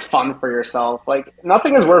fun for yourself. Like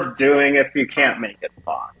nothing is worth doing if you can't make it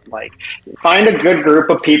fun. Like find a good group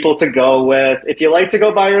of people to go with. If you like to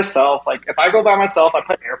go by yourself, like if I go by myself, I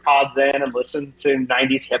put AirPods in and listen to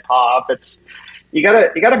 90s hip hop. You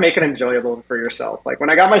gotta make it enjoyable for yourself. Like when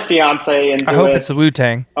I got my fiance into I hope it's a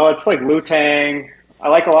Wu-Tang. Oh, it's like Wu-Tang. I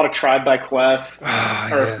like a lot of Tribe by Quest.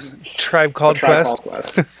 Yes. Tribe Called Tribe Quest. Called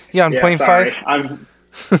Quest. Yeah, on point sorry. 5.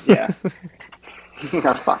 Yeah.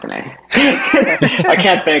 Oh, fucking A. I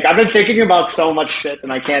can't think. I've been thinking about so much shit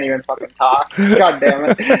and I can't even fucking talk. God damn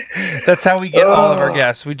it. That's how we get all of our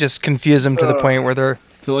guests. We just confuse them to the point where they're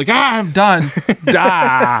like, I'm done.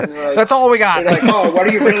 Like, that's all we got. They're like, oh, what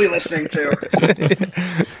are you really listening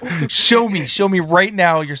to? Show me right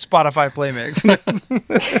now your Spotify play mix.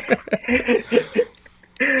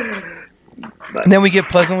 And then we get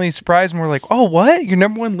pleasantly surprised and we're like, oh, what? Your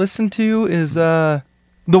number one listen to is the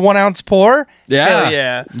 1 ounce pour? Yeah. Hell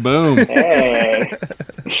yeah. Boom. Hey.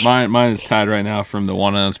 Mine is tied right now from the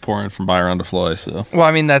 1 ounce pour and from Byron DeFloy. So Well,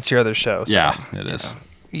 I mean, that's your other show. So yeah, it is.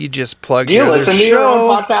 you just plug Do you your other listen to your own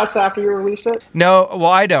podcast after you release it? No, well,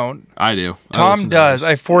 I don't. I do. I Tom listen to does. those.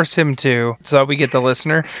 I force him to, so that we get the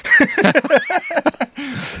listener.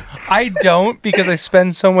 I don't, because I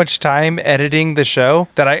spend so much time editing the show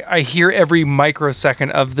that I hear every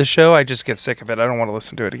microsecond of the show. I just get sick of it. I don't want to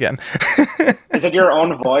listen to it again. Is it your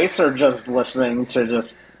own voice or just listening to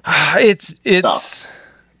just... It's Stuff.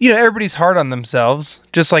 Everybody's hard on themselves,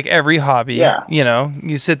 just like every hobby. Yeah.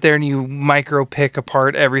 You sit there and you micro pick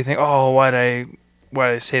apart everything. Oh, why did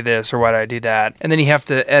I say this or why did I do that? And then you have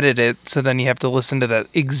to edit it, so then you have to listen to the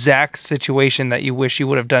exact situation that you wish you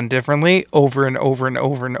would have done differently over and over and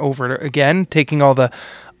over and over again, taking all the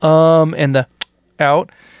and the out.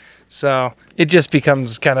 So it just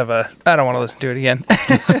becomes kind of I don't want to listen to it again.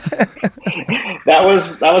 That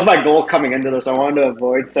was my goal coming into this. I wanted to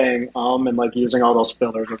avoid saying and like using all those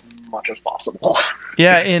fillers as much as possible.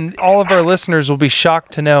 Yeah, and all of our listeners will be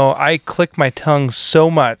shocked to know I click my tongue so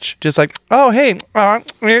much, just like, oh hey,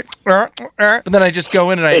 but then I just go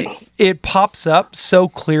in and it pops up so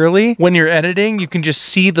clearly when you're editing. You can just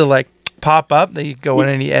see the like pop up. That you go in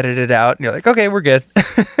and you edit it out, and you're like, okay, we're good.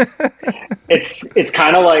 It's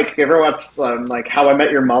kind of like, you ever watched like How I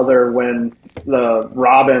Met Your Mother, when the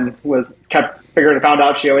Robin found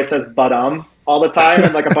out she always says "but all the time,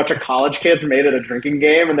 and like a bunch of college kids made it a drinking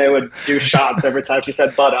game, and they would do shots every time she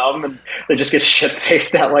said "but and they just get shit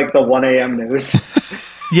faced at like the 1 a.m. news.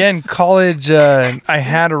 Yeah, in college, I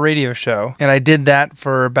had a radio show, and I did that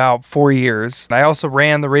for about 4 years. I also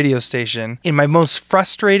ran the radio station. And my most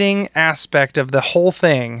frustrating aspect of the whole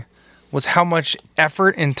thing was how much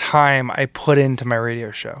effort and time I put into my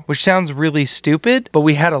radio show, which sounds really stupid, but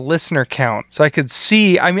we had a listener count. So I could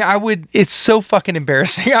see, it's so fucking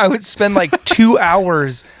embarrassing. I would spend like 2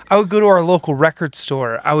 hours. I would go to our local record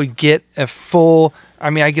store. I would get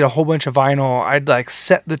I'd get a whole bunch of vinyl. I'd like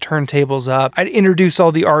set the turntables up. I'd introduce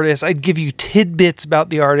all the artists. I'd give you tidbits about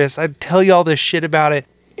the artists. I'd tell you all this shit about it.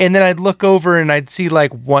 And then I'd look over and I'd see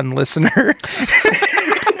like one listener.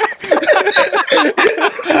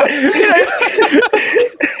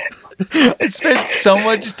 I spent so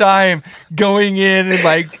much time going in and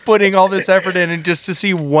like putting all this effort in, and just to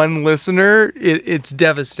see one listener, it's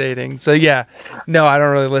devastating. So yeah, no, I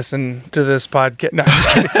don't really listen to this podcast. No, I'm just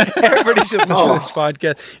kidding. Everybody should listen to this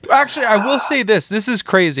podcast. Actually, I will say this. This is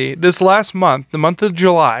crazy. This last month, the month of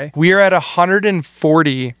July, we are at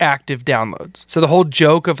 140 active downloads. So the whole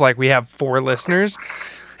joke of like we have 4 listeners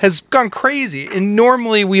has gone crazy. And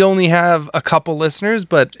normally we only have a couple listeners,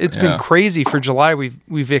 but it's been crazy for July.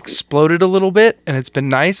 We've exploded a little bit, and it's been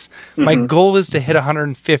nice. Mm-hmm. My goal is to hit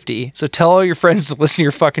 150. So tell all your friends to listen to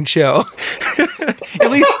your fucking show. At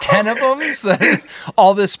least 10 of them, so that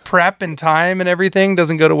all this prep and time and everything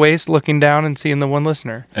doesn't go to waste looking down and seeing the one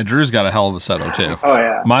listener. And Drew's got a hell of a setup too. Oh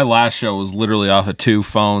yeah. My last show was literally off of 2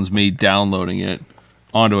 phones, me downloading it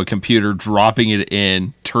onto a computer, dropping it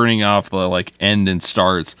in, turning off the like end and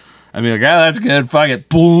starts. I'd be like, that's good. Fuck it.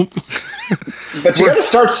 Boom. But you got to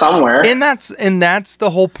start somewhere. And that's the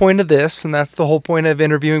whole point of this, and that's the whole point of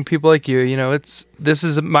interviewing people like you. This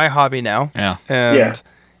is my hobby now. Yeah. And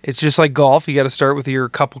it's just like golf. You got to start with your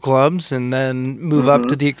couple clubs and then move up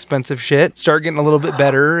to the expensive shit. Start getting a little bit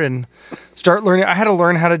better and start learning. I had to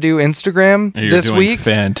learn how to do Instagram this week.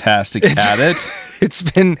 Fantastic at it.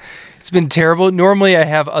 It's been terrible. Normally I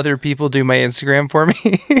have other people do my Instagram for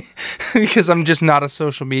me because I'm just not a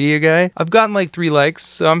social media guy. I've gotten like 3 likes,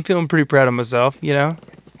 so I'm feeling pretty proud of myself, My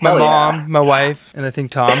mom, my wife, and I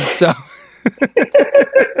think Tom. So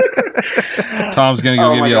Tom's going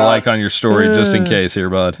to give you a like on your story just in case here,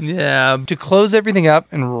 bud. Yeah. To close everything up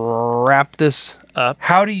and wrap this up,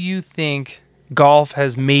 how do you think golf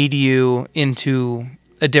has made you into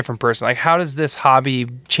a different person? Like, how does this hobby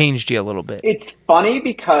changed you a little bit? It's funny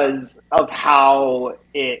because of how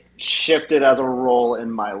it shifted as a role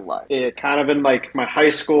in my life. It kind of in like my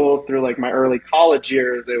high school through like my early college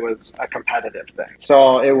years, it was a competitive thing.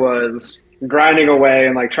 So it was grinding away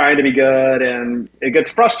and like trying to be good, and it gets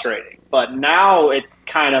frustrating. But now it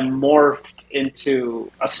kind of morphed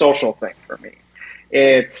into a social thing for me.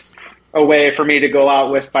 It's a way for me to go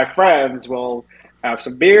out with my friends. We'll have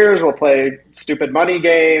some beers, we'll play stupid money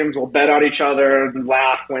games, we'll bet on each other and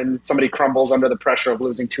laugh when somebody crumbles under the pressure of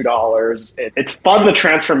losing $2. It's fun, the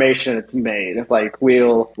transformation it's made. Like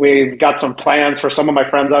we've got some plans for some of my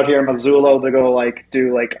friends out here in Missoula to go like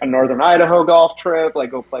do like a northern Idaho golf trip,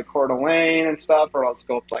 like go play Coeur d'Alene and stuff, or let's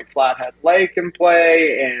go up to like Flathead Lake and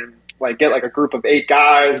play, and like get like a group of 8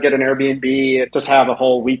 guys, get an Airbnb, and just have a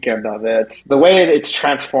whole weekend of it. The way it's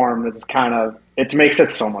transformed is kind of, it makes it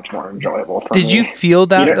so much more enjoyable for me. Did you feel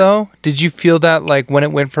that though? Did you feel that like when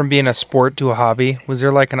it went from being a sport to a hobby? Was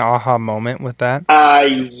there like an aha moment with that?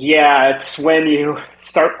 Yeah, it's when you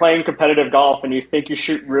start playing competitive golf and you think you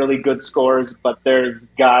shoot really good scores, but there's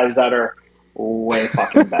guys that are way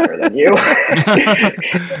fucking better than you.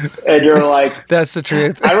 And you're like, that's the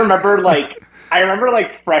truth. I remember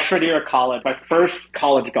like freshman year of college, my first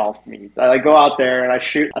college golf meet. I like go out there and I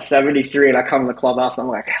shoot a 73 and I come in the clubhouse and I'm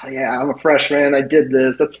like, hell yeah, I'm a freshman. I did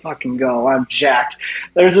this. Let's fucking go. I'm jacked.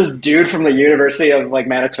 There's this dude from the University of like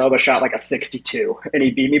Manitoba shot like a 62 and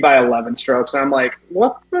he beat me by 11 strokes. And I'm like,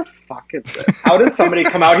 what the fuck is this? How does somebody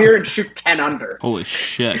come out here and shoot 10 under? Holy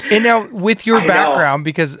shit. And now with your background,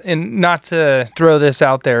 because, and not to throw this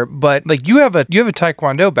out there, but like you have a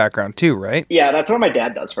Taekwondo background too, right? Yeah, that's what my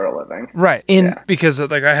dad does for a living. Right. Because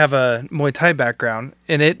like I have a Muay Thai background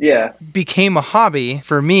and it became a hobby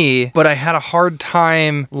for me, but I had a hard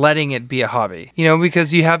time letting it be a hobby, you know,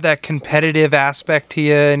 because you have that competitive aspect to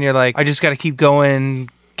you and you're like, I just got to keep going,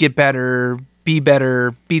 get better, be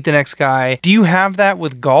better, beat the next guy. Do you have that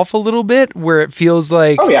with golf a little bit where it feels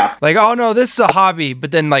like, like, oh no, this is a hobby,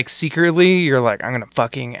 but then like secretly you're like, I'm going to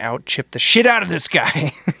fucking out chip the shit out of this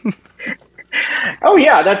guy. Oh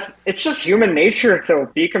yeah, it's just human nature to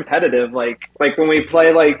be competitive. Like when we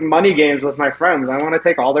play like money games with my friends, I want to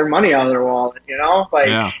take all their money out of their wallet, you know?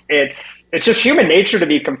 Like it's just human nature to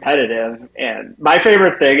be competitive. And my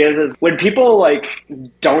favorite thing is when people like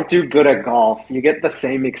don't do good at golf, you get the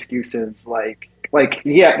same excuses like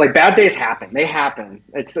bad days happen. They happen.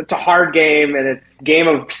 It's a hard game and it's a game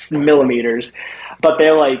of millimeters. But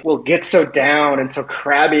they like will get so down and so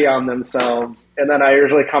crabby on themselves. And then I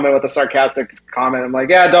usually come in with a sarcastic comment. I'm like,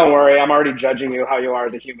 yeah, don't worry. I'm already judging you how you are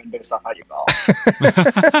as a human based off how you golf.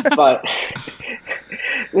 But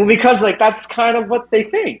well, because like that's kind of what they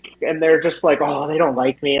think. And they're just like, oh, they don't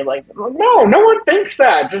like me. And like, no one thinks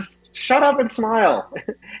that. Just shut up and smile.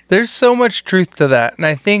 There's so much truth to that. And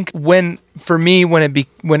I think when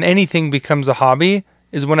anything becomes a hobby,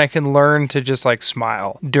 is when I can learn to just like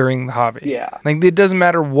smile during the hobby. Yeah. Like it doesn't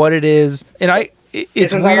matter what it is. And it's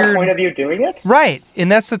Isn't weird. That the point of you doing it? Right.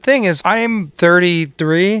 And that's the thing is I'm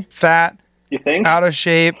 33, fat. You think? Out of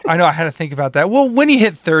shape. I know I had to think about that. Well, when you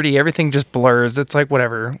hit 30, everything just blurs. It's like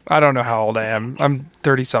whatever. I don't know how old I am. I'm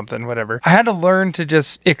 30 something, whatever. I had to learn to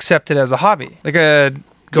just accept it as a hobby. Like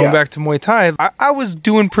going back to Muay Thai, I was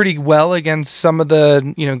doing pretty well against some of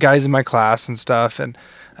the, guys in my class and stuff. And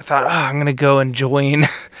I thought, I'm going to go and join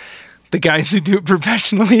the guys who do it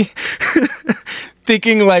professionally.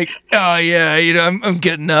 Thinking like, oh yeah, I'm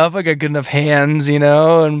good enough. I got good enough hands,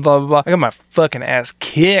 and blah, blah, blah. I got my fucking ass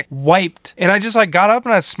kicked, wiped. And I just like got up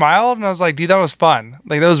and I smiled and I was like, dude, that was fun.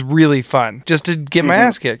 Like that was really fun just to get my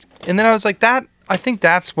ass kicked. And then I was like, I think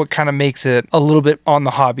that's what kind of makes it a little bit on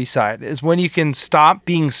the hobby side is when you can stop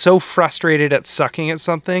being so frustrated at sucking at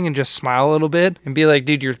something and just smile a little bit and be like,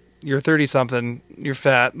 dude, you're 30 something, you're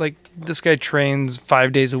fat. Like this guy trains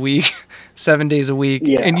 5 days a week, 7 days a week,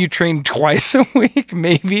 and you train twice a week,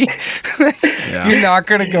 maybe. You're not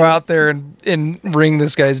going to go out there and ring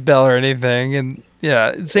this guy's bell or anything.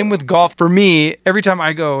 And same with golf. For me, every time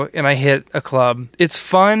I go and I hit a club, it's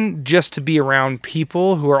fun just to be around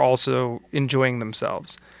people who are also enjoying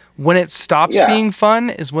themselves. When it stops being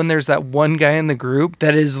fun is when there's that one guy in the group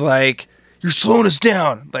that is like, you're slowing us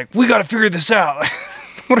down. Like, we got to figure this out.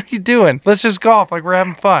 What are you doing? Let's just golf. Like, we're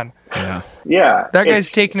having fun. Yeah. That guy's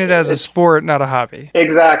taking it as a sport, not a hobby.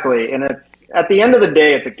 Exactly. And it's at the end of the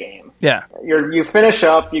day, it's a game. Yeah. You finish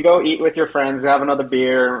up, you go eat with your friends, have another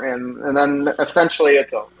beer, and then essentially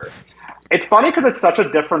it's over. It's funny because it's such a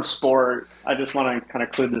different sport. I just want to kind of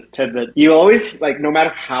include this tidbit. You always, like, no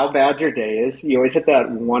matter how bad your day is, you always hit that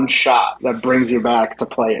one shot that brings you back to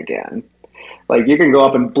play again. Like, you can go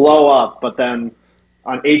up and blow up, but then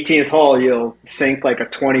on 18th hole, you'll sink like a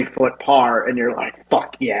 20-foot par, and you're like,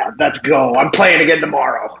 "Fuck yeah, let's go! I'm playing again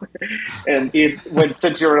tomorrow." And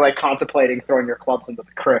since you were like contemplating throwing your clubs into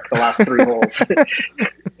the creek the last 3 holes,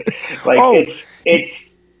 like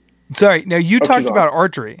Sorry. Now you talked go on. about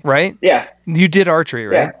archery, right? Yeah. You did archery,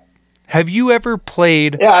 right? Yeah. Have you ever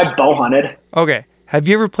played? Yeah, I bow hunted. Okay. Have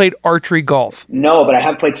you ever played archery golf? No, but I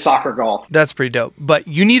have played soccer golf. That's pretty dope. But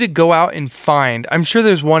you need to go out and find. I'm sure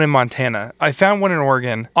there's one in Montana. I found one in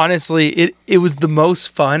Oregon. Honestly, it was the most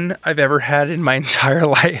fun I've ever had in my entire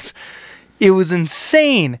life. It was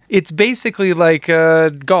insane. It's basically like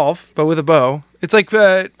golf, but with a bow. It's like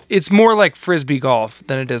it's more like frisbee golf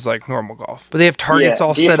than it is like normal golf. But they have targets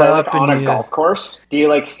all Do you set play, up like, on and a golf course. Do you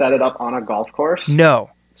like set it up on a golf course?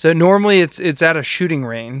 No. So normally it's at a shooting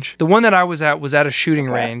range. The one that I was at a shooting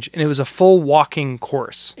range, and it was a full walking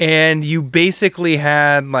course. And you basically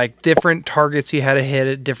had like different targets you had to hit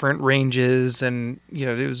at different ranges, and you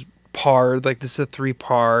know, it was par, like this is a 3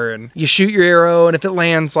 par, and you shoot your arrow, and if it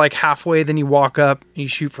lands like halfway, then you walk up and you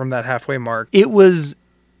shoot from that halfway mark. It was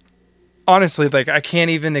honestly, like, I can't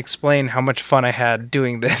even explain how much fun I had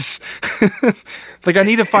doing this. Like, I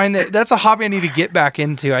need to find that. That's a hobby I need to get back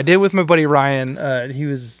into. I did with my buddy Ryan. He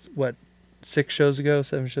was, 7 shows ago?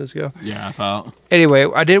 Yeah, about. Anyway,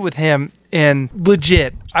 I did it with him, and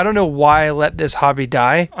legit, I don't know why I let this hobby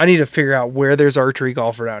die. I need to figure out where there's archery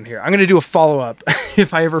golf around here. I'm going to do a follow-up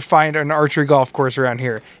if I ever find an archery golf course around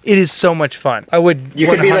here. It is so much fun. I would You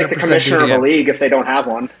could be like the 100% commissioner do of it a again. league if they don't have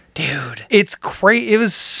one. Dude, it's crazy. It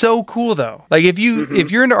was so cool though. Like if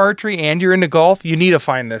you're into archery and you're into golf, you need to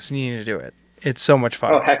find this and you need to do it. It's so much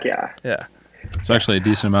fun. Oh, heck yeah. Yeah. It's actually a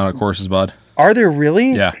decent amount of courses, bud. Are there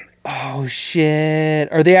really? Yeah, Oh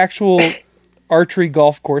shit. Are they actual archery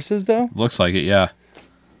golf courses though? looks like it. Yeah.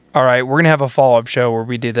 All right, we're going to have a follow-up show where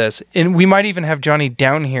we do this. And we might even have Johnny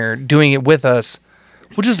down here doing it with us.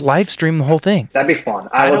 We'll just live stream the whole thing. That'd be fun.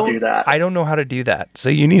 I will do that. I don't know how to do that. So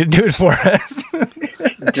you need to do it for us.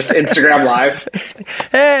 Just Instagram Live.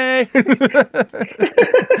 Hey!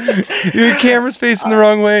 Your camera's facing the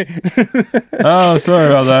wrong way. Oh, sorry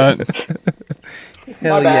about that.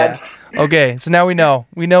 Hell My bad. yeah. Okay, so now we know.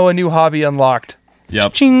 We know a new hobby unlocked.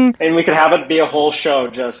 Yep. Ching! And we could have it be a whole show,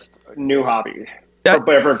 just new hobby.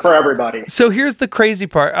 For everybody. So here's the crazy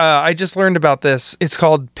part. I just learned about this. It's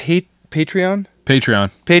called Patreon.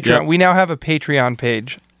 Patreon. Patreon. Yep. We now have a Patreon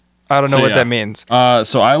page. I don't know So, what yeah. that means.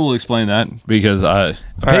 So I will explain that because a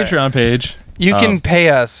right. Patreon page. You can pay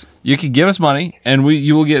us. You can give us money, and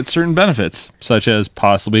you will get certain benefits, such as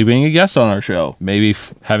possibly being a guest on our show, maybe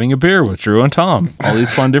having a beer with Drew and Tom. All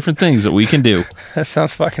these fun different things that we can do. That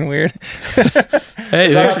sounds fucking weird. Hey,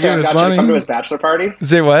 Is that how thanks for Sam giving got us you to come to money. his bachelor party?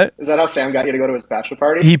 Say what? Is that how Sam got you to go to his bachelor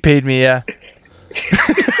party? He paid me, yeah.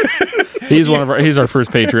 He's our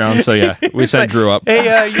first Patreon, so yeah, we set Drew up.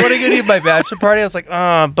 Hey, you want to go to my bachelor party? I was like,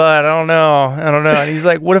 but I don't know. And he's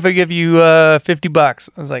like, what if I give you $50?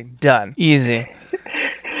 I was like, done. Easy.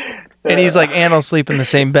 And he's like, and I'll sleep in the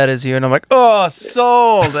same bed as you. And I'm like, oh,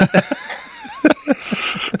 sold.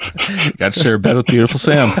 Got to share a bed with beautiful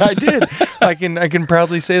Sam. I did. I can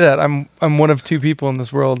proudly say that. I'm one of 2 people in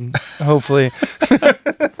this world, hopefully.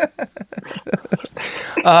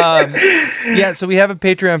 Yeah, so we have a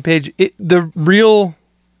Patreon page. The real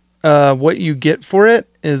what you get for it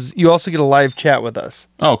is you also get a live chat with us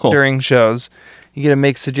Oh, cool. during shows. You get to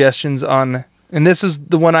make suggestions on, and this is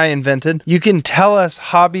the one I invented. You can tell us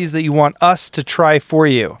hobbies that you want us to try for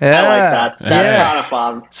you. I like that. That's kind of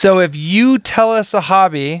fun. So if you tell us a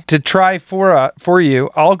hobby to try for you,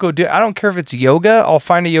 I'll go do it. I don't care if it's yoga. I'll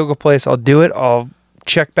find a yoga place. I'll do it. I'll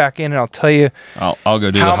check back in and I'll tell you I'll go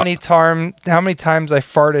do how many times I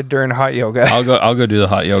farted during hot yoga. I'll go do the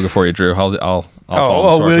hot yoga for you, Drew. I'll follow the sword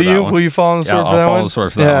will for that you? one. Will you fall on the sword Yeah, for that I'll one? follow the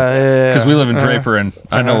sword for that one. Yeah. Because we live in Draper, and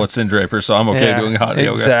I know what's in Draper, so I'm okay doing hot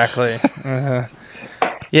yoga. Exactly.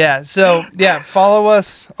 Yeah. So yeah, follow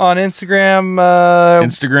us on Instagram.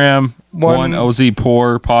 Instagram, One-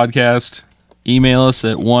 1OZPoor podcast. Email us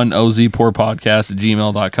at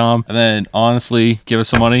 1OZPoorpodcast@gmail.com. And then, honestly, give us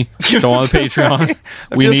some money. Go on the Patreon.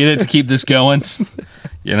 We need it to keep this going.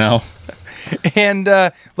 You know? And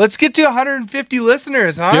let's get to 150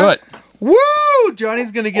 listeners, huh? Let's do it. Woo!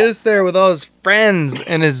 Johnny's gonna get us there with all his friends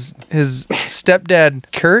and his stepdad,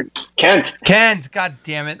 Kurt. Kent. God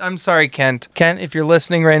damn it. I'm sorry, Kent. Kent, if you're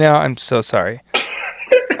listening right now, I'm so sorry.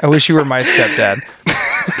 I wish you were my stepdad.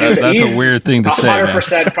 That's He's a weird thing to say, man.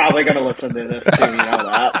 100% probably going to listen to this, too. You know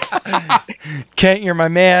that. Kent, you're my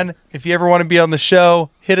man. If you ever want to be on the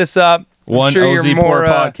show, hit us up. I'm sure you're more,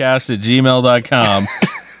 OZPoorpodcast@gmail.com.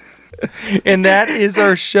 and that is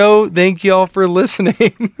our show. Thank you all for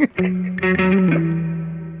listening.